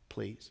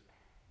please."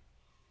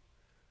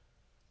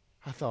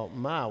 I thought,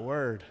 my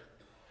word,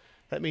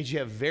 that means you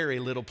have very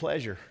little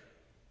pleasure.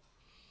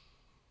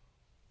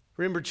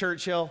 Remember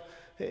Churchill?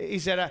 He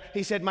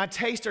said, my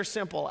tastes are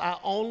simple. I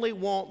only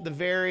want the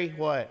very,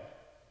 what?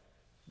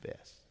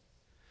 Best.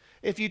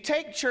 If you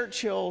take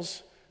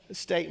Churchill's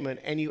statement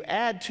and you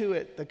add to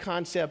it the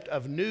concept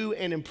of new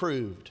and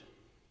improved,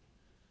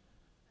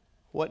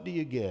 what do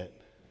you get?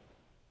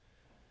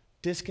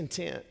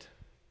 Discontent,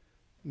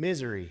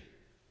 misery,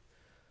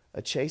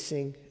 a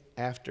chasing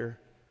after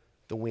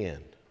the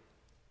wind.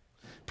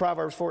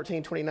 Proverbs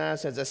 14:29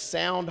 says, a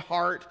sound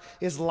heart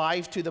is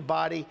life to the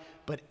body,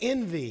 but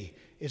envy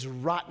is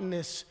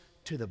rottenness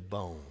to the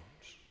bones.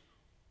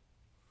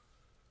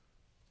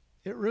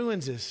 It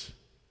ruins us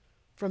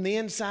from the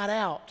inside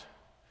out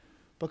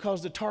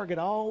because the target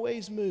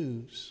always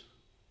moves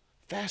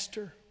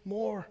faster,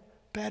 more,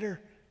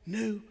 better,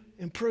 new,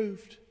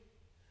 improved.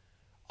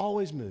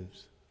 Always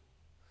moves.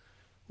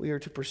 We are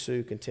to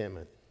pursue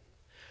contentment.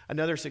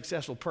 Another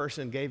successful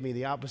person gave me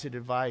the opposite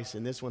advice,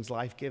 and this one's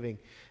life-giving.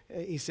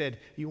 He said,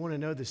 you want to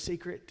know the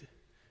secret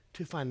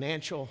to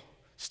financial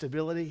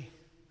stability?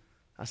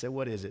 I said,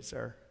 what is it,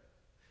 sir?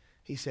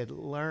 He said,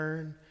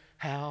 learn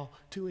how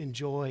to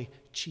enjoy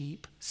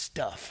cheap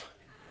stuff.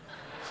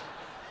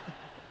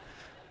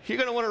 You're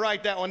going to want to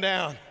write that one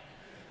down.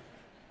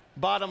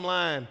 Bottom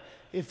line,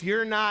 if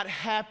you're not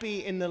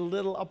happy in the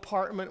little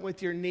apartment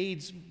with your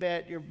needs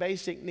met, your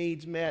basic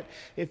needs met,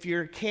 if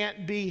you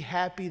can't be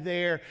happy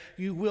there,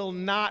 you will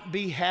not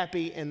be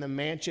happy in the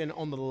mansion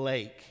on the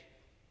lake.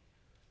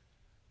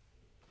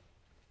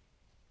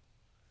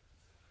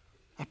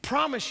 I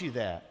promise you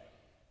that.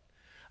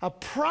 I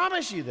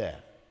promise you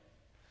that.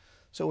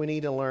 So we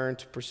need to learn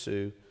to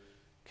pursue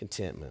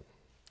contentment.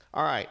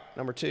 All right,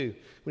 number two,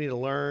 we need to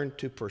learn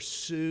to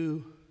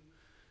pursue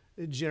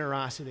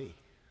generosity.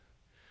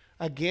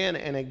 Again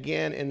and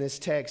again in this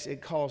text,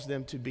 it calls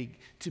them to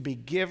be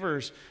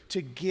givers,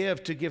 to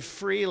give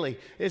freely.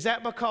 Is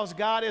that because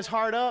God is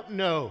hard up?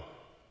 No.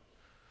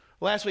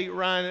 Last week,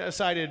 Ryan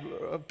cited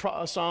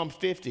Psalm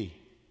 50.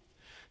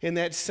 In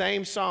that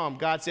same psalm,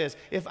 God says,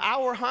 if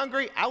I were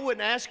hungry, I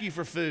wouldn't ask you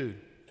for food.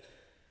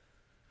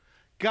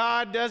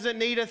 God doesn't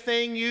need a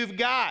thing you've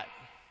got.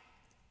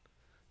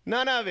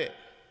 None of it.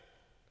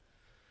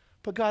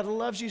 But God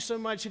loves you so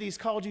much that he's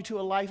called you to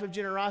a life of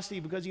generosity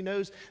because he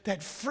knows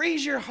that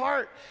frees your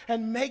heart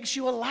and makes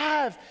you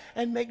alive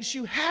and makes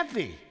you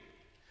happy,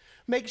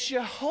 makes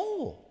you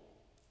whole.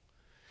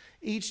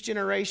 Each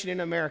generation in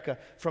America,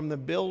 from the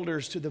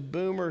builders to the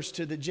boomers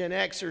to the Gen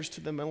Xers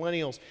to the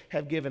millennials,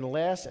 have given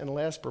less and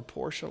less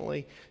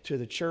proportionally to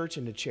the church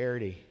and to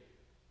charity.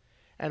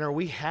 And are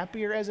we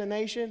happier as a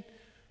nation?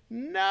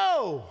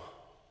 No,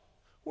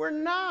 we're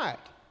not.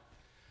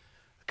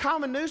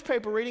 Common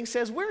newspaper reading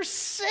says we're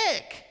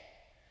sick,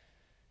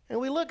 and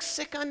we look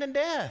sick unto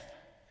death.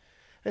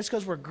 It's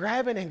because we're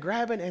grabbing and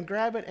grabbing and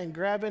grabbing and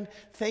grabbing,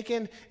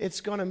 thinking it's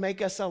going to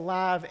make us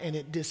alive, and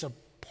it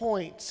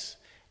disappoints,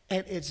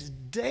 and it's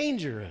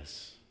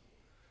dangerous.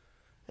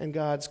 And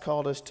God's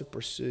called us to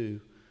pursue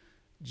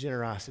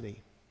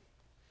generosity.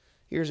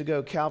 Years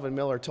ago, Calvin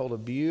Miller told a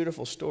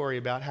beautiful story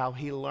about how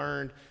he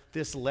learned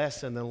this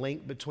lesson, the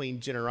link between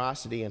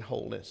generosity and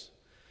wholeness.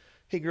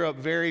 He grew up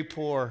very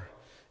poor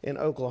in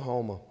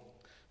Oklahoma.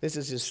 This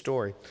is his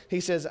story.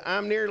 He says,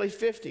 I'm nearly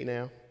 50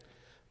 now,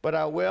 but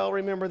I well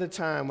remember the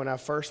time when I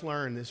first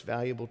learned this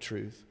valuable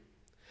truth.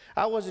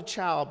 I was a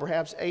child,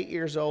 perhaps 8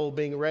 years old,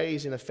 being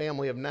raised in a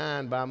family of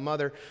 9 by a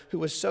mother who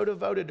was so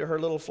devoted to her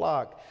little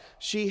flock.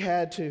 She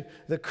had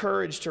the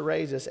courage to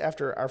raise us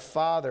after our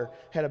father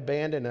had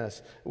abandoned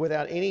us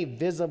without any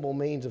visible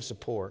means of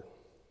support.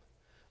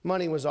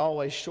 Money was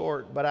always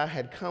short, but I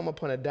had come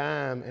upon a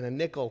dime and a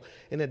nickel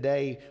in a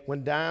day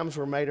when dimes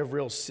were made of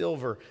real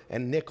silver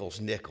and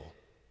nickels nickel.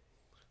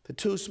 The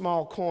 2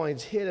 small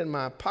coins hid in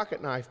my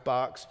pocket knife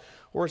box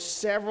were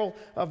several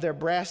of their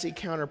brassy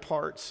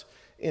counterparts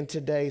in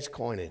today's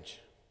coinage.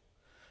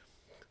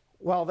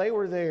 While they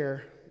were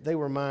there, they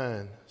were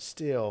mine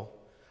still.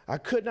 I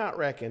could not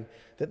reckon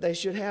that they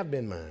should have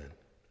been mine.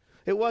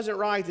 It wasn't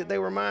right that they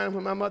were mine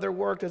when my mother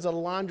worked as a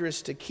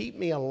laundress to keep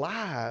me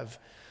alive.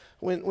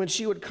 When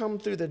she would come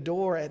through the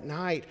door at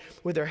night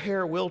with her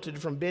hair wilted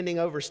from bending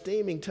over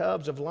steaming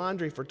tubs of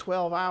laundry for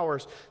 12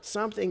 hours,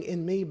 something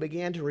in me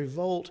began to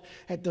revolt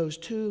at those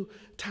 2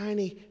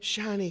 tiny,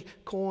 shiny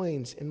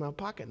coins in my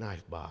pocket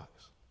knife box.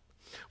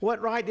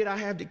 What right did I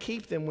have to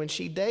keep them when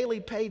she daily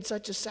paid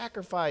such a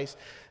sacrifice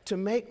to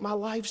make my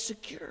life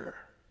secure?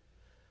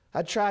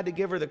 I tried to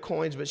give her the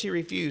coins, but she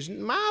refused.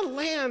 My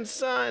land,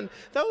 son,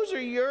 those are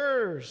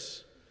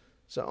yours.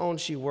 So on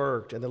she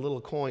worked, and the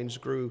little coins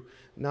grew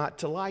not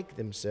to like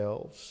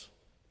themselves.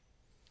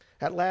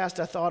 At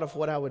last, I thought of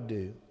what I would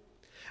do.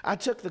 I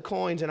took the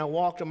coins and I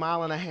walked 1.5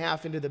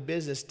 miles into the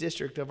business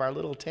district of our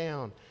little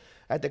town.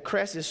 At the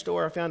Cress's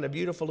store, I found a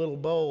beautiful little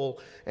bowl,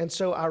 and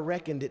so I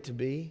reckoned it to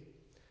be.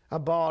 I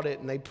bought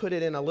it, and they put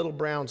it in a little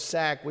brown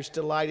sack, which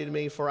delighted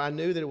me, for I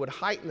knew that it would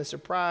heighten the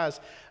surprise.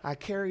 I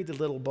carried the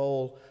little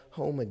bowl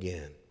home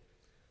again.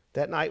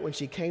 That night when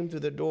she came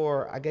through the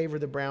door, I gave her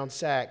the brown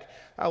sack.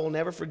 I will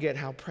never forget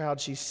how proud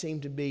she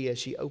seemed to be as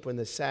she opened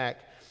the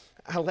sack.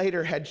 I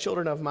later had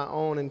children of my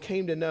own and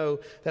came to know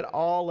that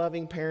all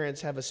loving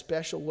parents have a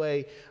special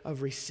way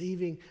of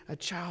receiving a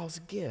child's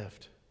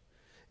gift,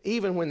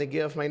 even when the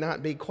gift may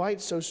not be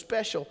quite so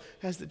special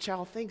as the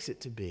child thinks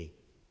it to be.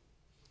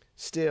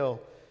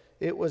 Still,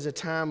 it was a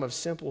time of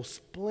simple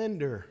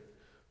splendor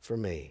for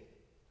me.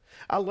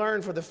 I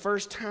learned for the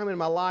first time in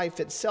my life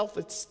that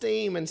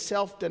self-esteem and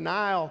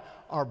self-denial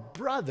are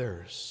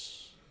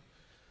brothers.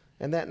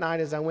 And that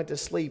night as I went to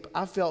sleep,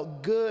 I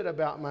felt good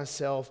about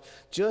myself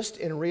just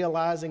in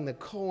realizing the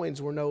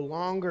coins were no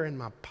longer in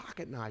my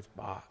pocket knife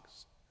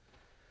box.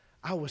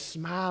 I was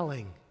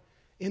smiling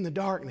in the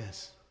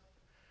darkness.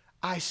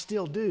 I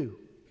still do.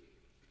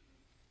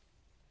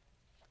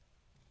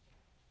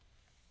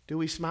 Do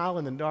we smile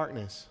in the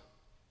darkness?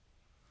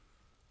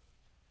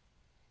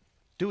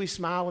 Do we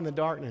smile in the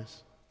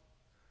darkness?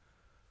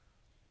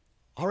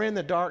 Or in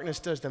the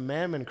darkness does the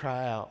mammon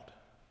cry out,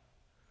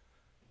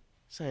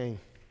 saying,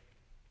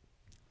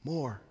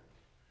 more,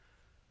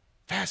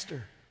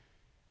 faster,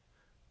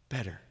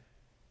 better?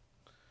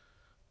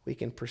 We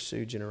can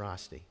pursue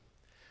generosity.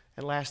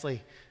 And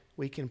lastly,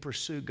 we can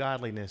pursue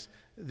godliness.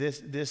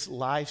 This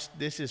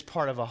is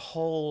part of a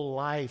whole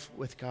life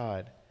with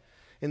God.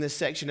 In this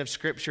section of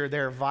Scripture,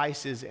 there are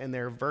vices and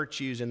there are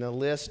virtues, and the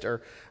list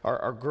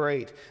are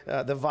great.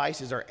 The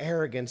vices are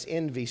arrogance,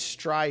 envy,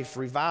 strife,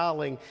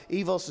 reviling,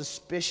 evil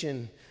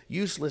suspicion,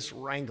 useless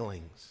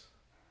wranglings.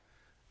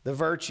 The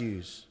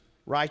virtues,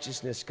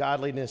 righteousness,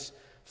 godliness,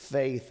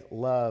 faith,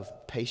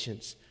 love,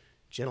 patience,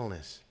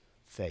 gentleness,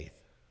 faith.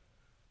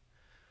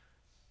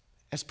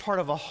 as part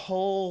of a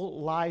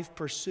whole life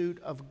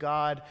pursuit of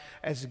God.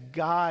 As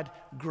God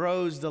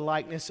grows the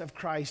likeness of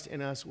Christ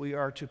in us, we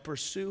are to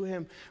pursue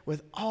him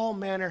with all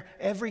manner,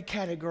 every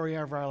category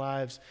of our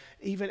lives,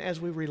 even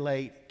as we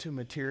relate to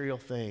material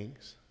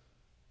things.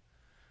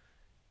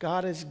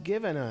 God has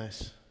given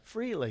us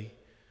freely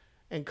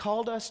and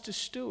called us to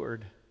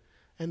steward,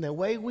 and the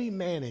way we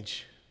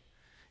manage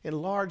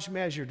in large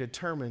measure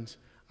determines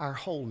our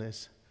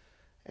wholeness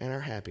and our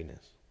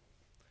happiness.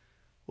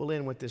 We'll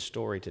end with this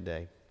story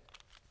today.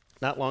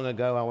 Not long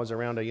ago, I was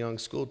around a young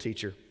school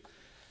teacher.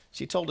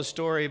 She told a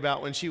story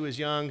about when she was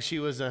young. She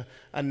was a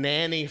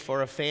nanny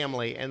for a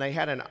family, and they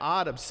had an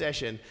odd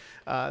obsession.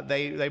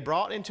 They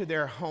brought into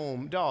their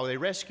home dogs. They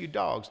rescued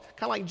dogs,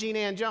 kind of like Jean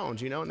Ann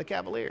Jones, in the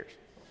Cavaliers.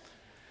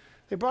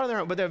 They brought in their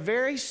home, but they're a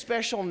very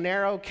special,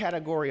 narrow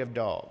category of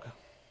dog.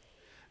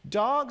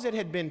 Dogs that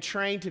had been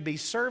trained to be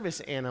service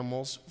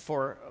animals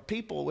for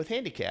people with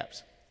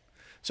handicaps.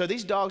 So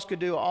these dogs could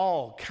do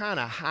all kind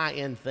of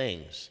high-end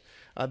things.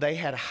 They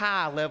had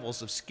high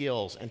levels of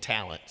skills and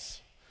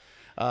talents.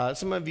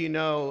 Some of you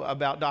know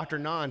about Dr.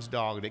 Nan's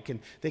dog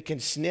that can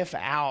sniff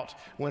out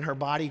when her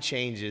body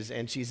changes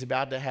and she's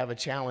about to have a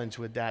challenge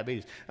with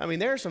diabetes. I mean,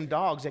 there are some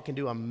dogs that can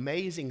do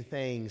amazing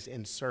things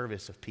in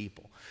service of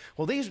people.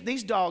 Well,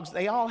 these dogs,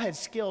 they all had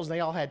skills,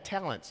 they all had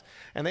talents,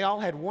 and they all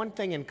had one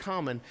thing in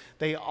common.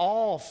 They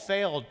all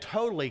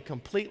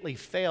completely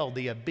failed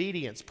the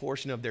obedience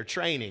portion of their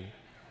training.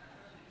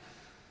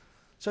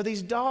 So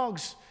these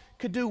dogs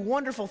could do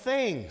wonderful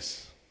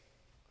things.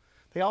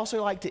 They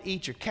also like to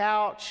eat your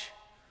couch,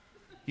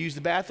 use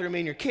the bathroom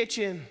in your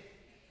kitchen.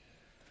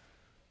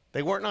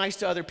 They weren't nice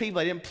to other people.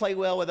 They didn't play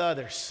well with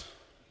others.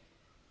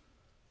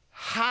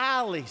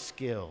 Highly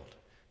skilled,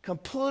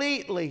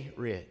 completely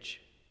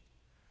rich,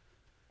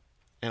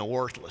 and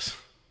worthless.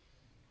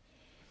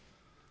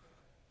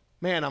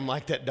 Man, I'm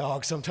like that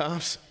dog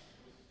sometimes.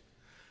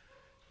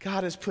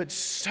 God has put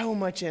so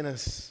much in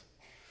us,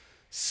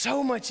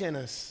 so much in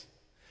us.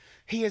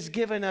 He has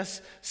given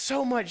us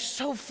so much,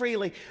 so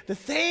freely. The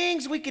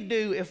things we could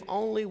do if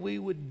only we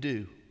would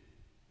do.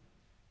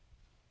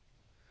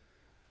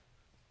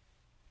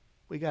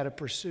 We got to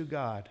pursue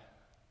God.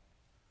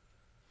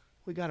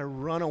 We got to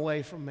run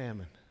away from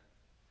mammon.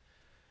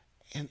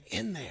 And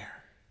in there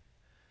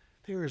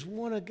is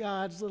one of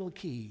God's little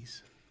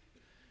keys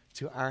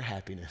to our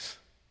happiness.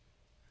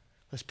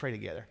 Let's pray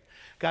together.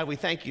 God, we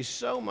thank you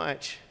so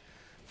much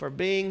for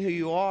being who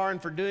you are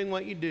and for doing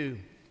what you do.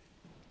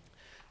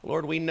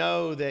 Lord, we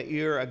know that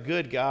you're a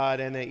good God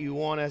and that you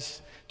want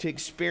us to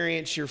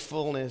experience your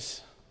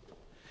fullness,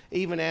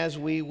 even as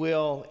we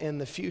will in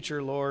the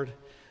future, Lord,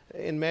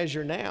 in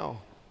measure now.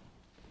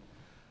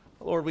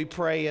 Lord, we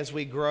pray as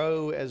we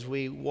grow, as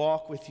we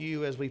walk with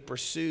you, as we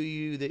pursue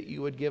you, that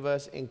you would give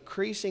us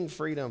increasing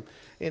freedom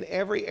in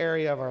every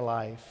area of our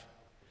life.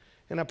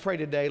 And I pray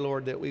today,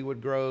 Lord, that we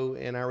would grow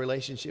in our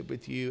relationship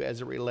with you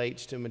as it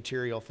relates to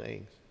material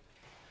things.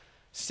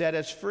 Set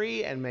us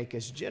free and make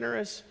us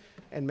generous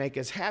and make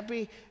us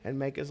happy and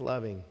make us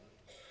loving.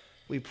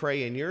 We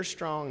pray in your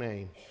strong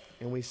name,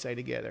 and we say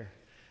together,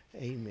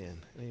 amen,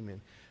 amen.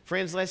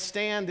 Friends, let's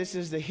stand. This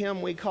is the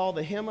hymn we call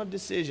the hymn of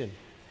decision.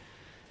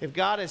 If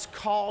God has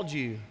called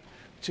you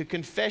to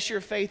confess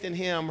your faith in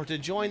him or to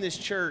join this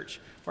church,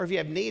 or if you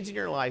have needs in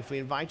your life, we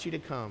invite you to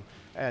come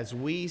as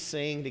we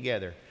sing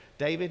together.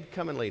 David,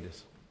 come and lead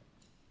us.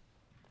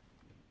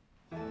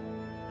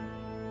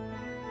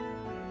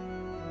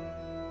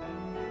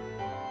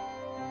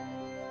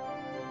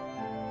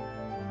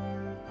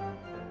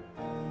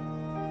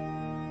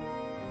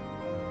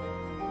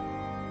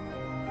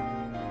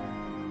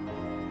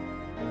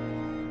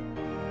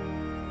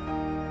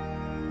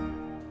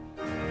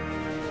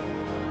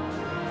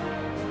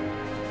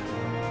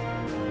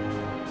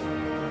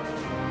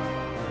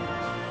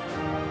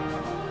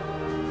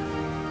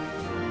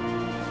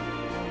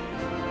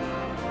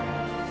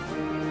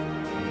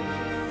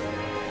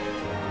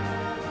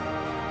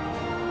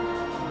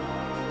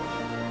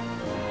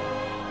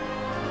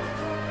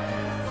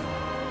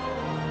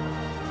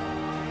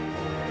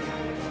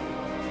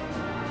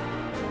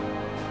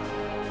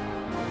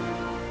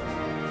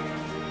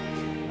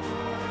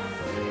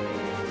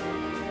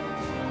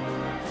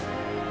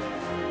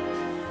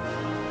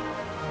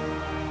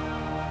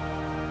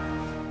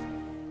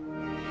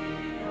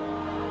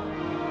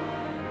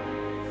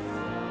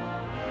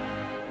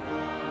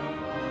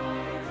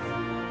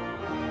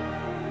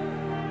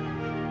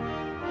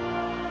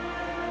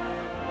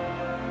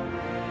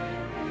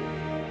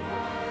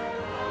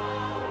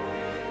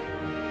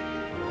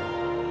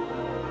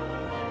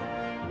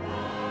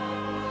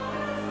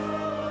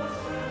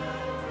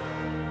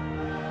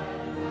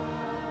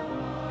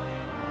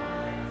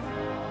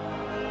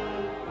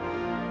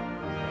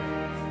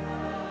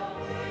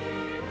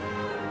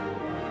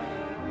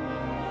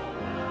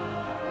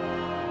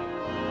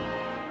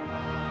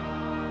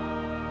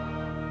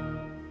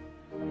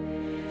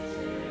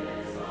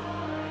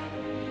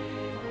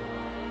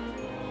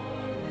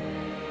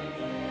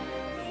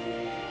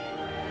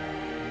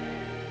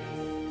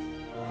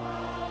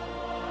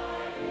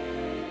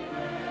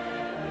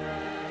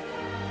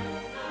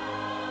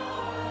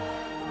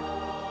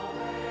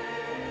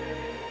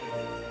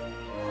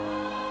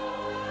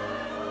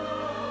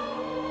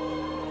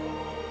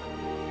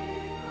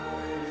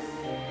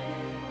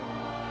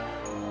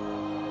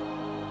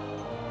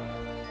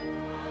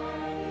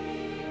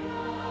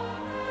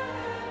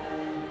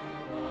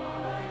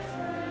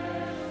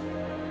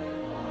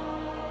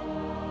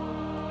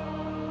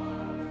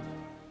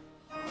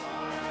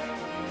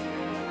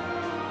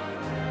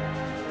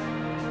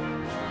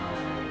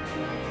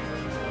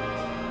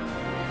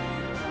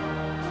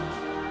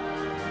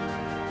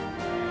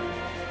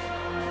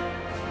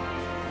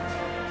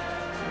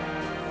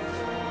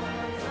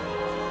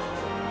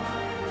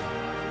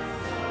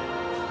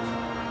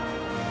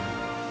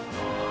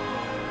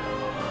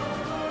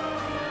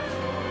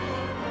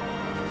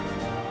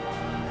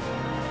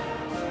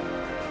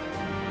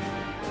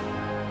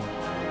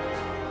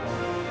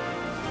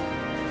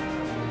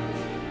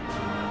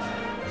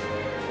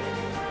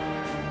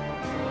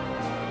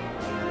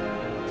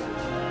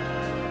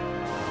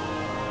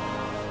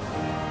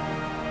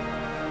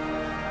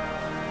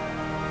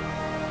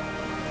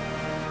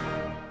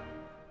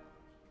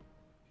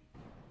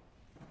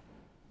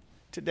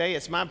 Today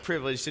it's my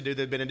privilege to do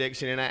the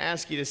benediction, and I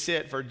ask you to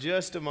sit for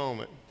just a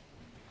moment.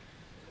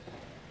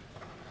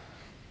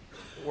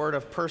 Word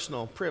of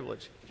personal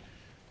privilege.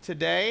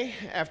 Today,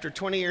 after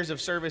 20 years of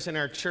service in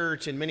our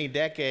church and many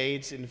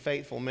decades in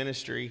faithful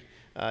ministry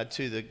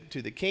to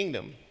the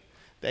kingdom,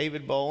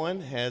 David Bolin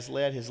has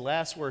led his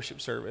last worship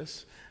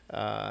service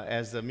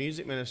as the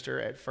music minister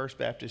at First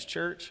Baptist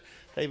Church.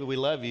 David, we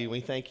love you.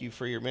 We thank you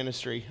for your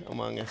ministry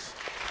among us.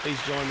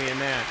 Please join me in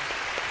that.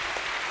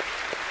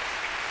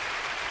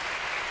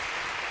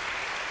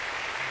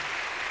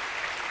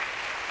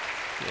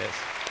 Yes.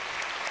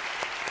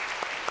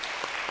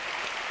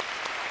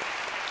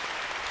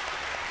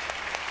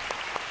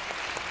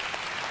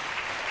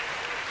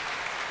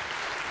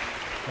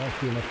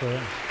 Thank you, my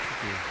friend.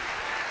 Thank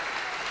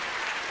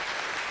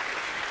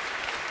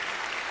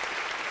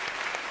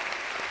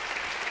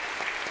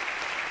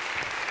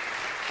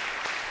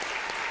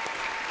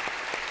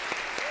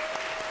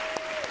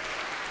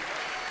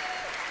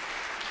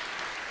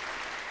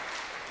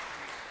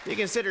you. You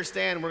consider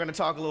stand. We're going to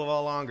talk a little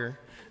while longer.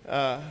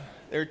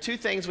 There are two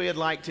things we would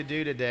like to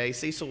do today.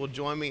 Cecil will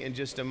join me in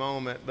just a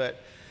moment.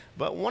 But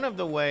one of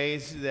the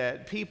ways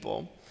that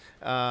people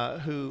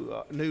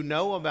who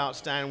know about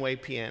Steinway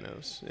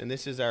pianos, and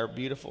this is our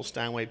beautiful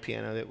Steinway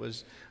piano that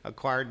was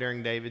acquired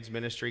during David's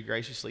ministry,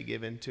 graciously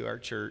given to our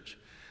church.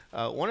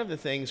 One of the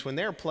things, when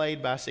they're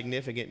played by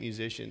significant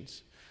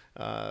musicians,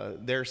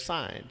 they're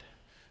signed.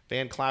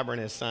 Van Cliburn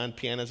has signed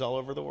pianos all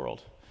over the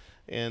world.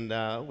 And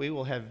we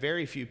will have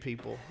very few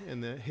people in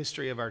the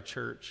history of our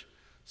church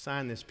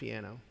sign this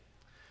piano.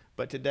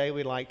 But today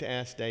we'd like to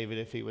ask David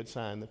if he would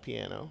sign the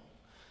piano.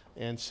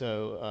 And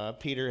so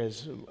Peter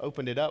has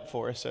opened it up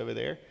for us over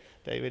there.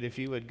 David, if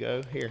you would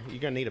go here, you're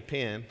going to need a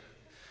pen.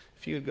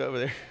 If you would go over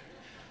there,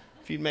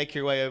 if you'd make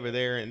your way over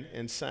there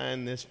and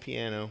sign this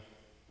piano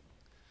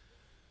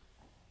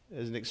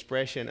as an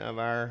expression of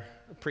our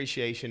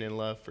appreciation and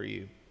love for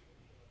you.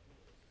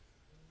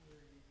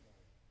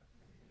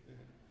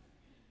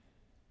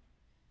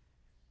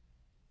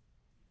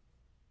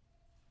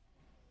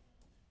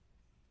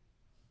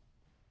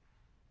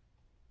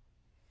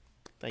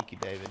 Thank you,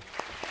 David.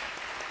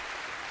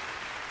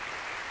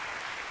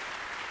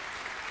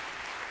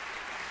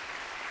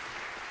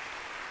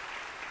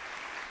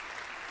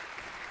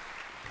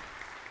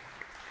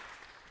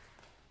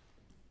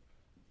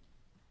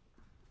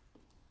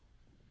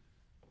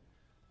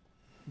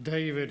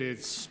 David,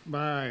 it's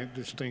my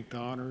distinct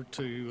honor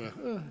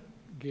to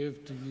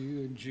give to you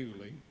and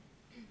Julie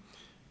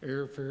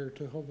airfare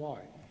to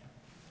Hawaii.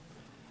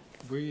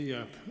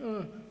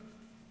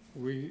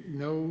 We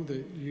know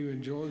that you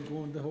enjoy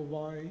going to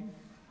Hawaii,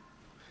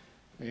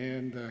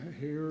 and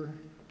here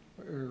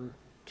are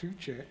 2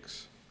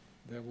 checks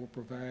that will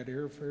provide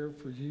airfare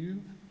for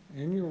you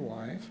and your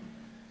wife,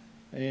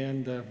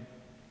 and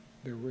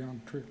they're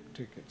round-trip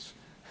tickets.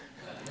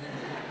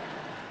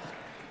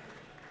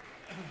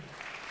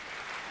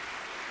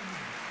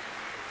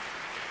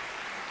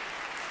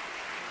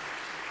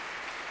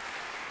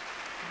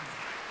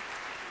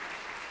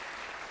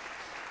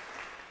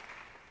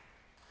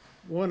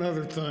 One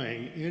other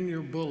thing, in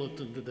your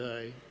bulletin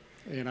today,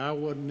 and I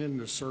wasn't in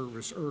the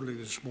service early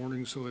this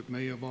morning, so it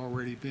may have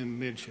already been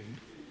mentioned,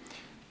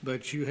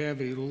 but you have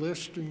a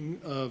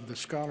listing of the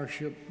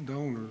scholarship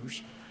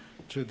donors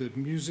to the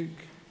Music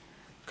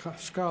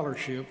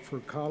Scholarship for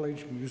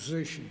College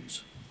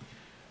Musicians.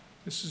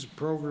 This is a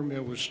program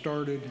that was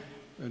started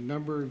a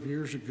number of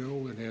years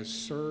ago and has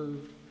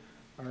served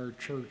our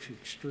church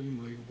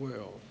extremely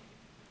well.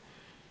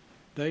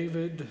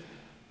 David,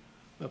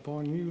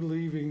 upon you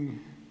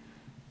leaving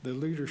the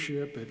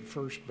leadership at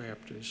First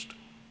Baptist,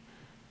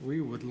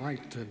 we would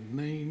like to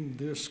name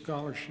this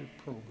scholarship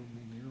program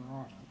in your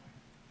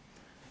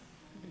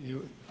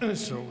honor.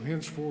 So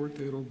henceforth,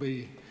 it'll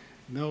be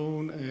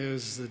known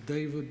as the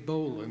David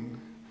Bolin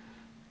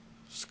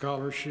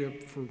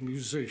Scholarship for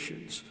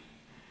Musicians.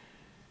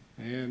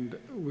 And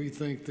we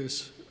think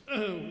this,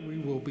 we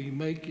will be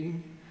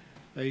making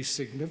a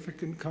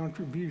significant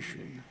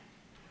contribution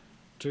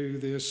to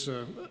this,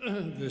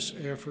 this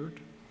effort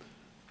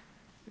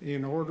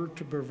in order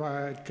to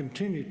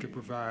continue to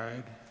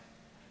provide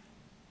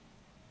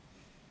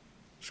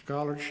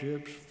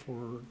scholarships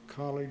for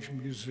college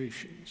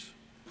musicians.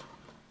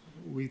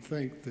 We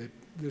think that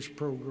this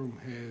program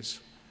has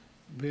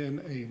been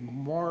a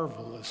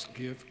marvelous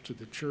gift to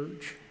the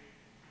church.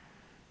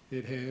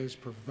 It has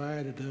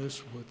provided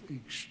us with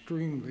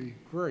extremely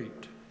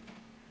great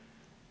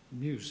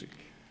music,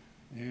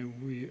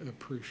 and we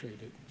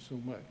appreciate it so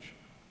much.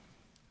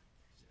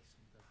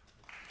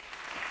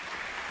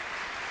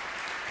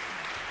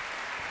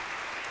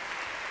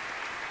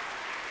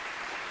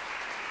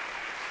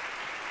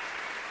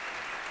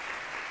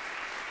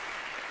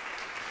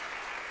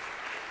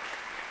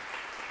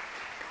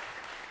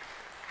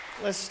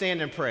 Let's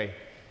stand and pray.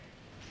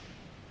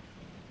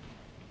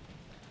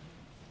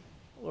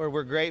 Lord,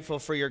 we're grateful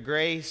for your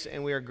grace,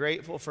 and we are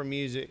grateful for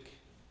music.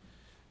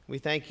 We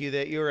thank you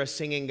that you're a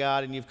singing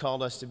God, and you've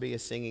called us to be a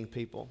singing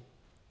people.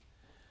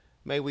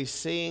 May we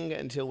sing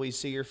until we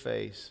see your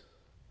face.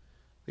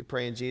 We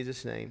pray in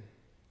Jesus' name.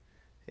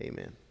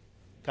 Amen.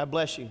 God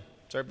bless you.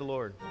 Serve the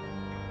Lord.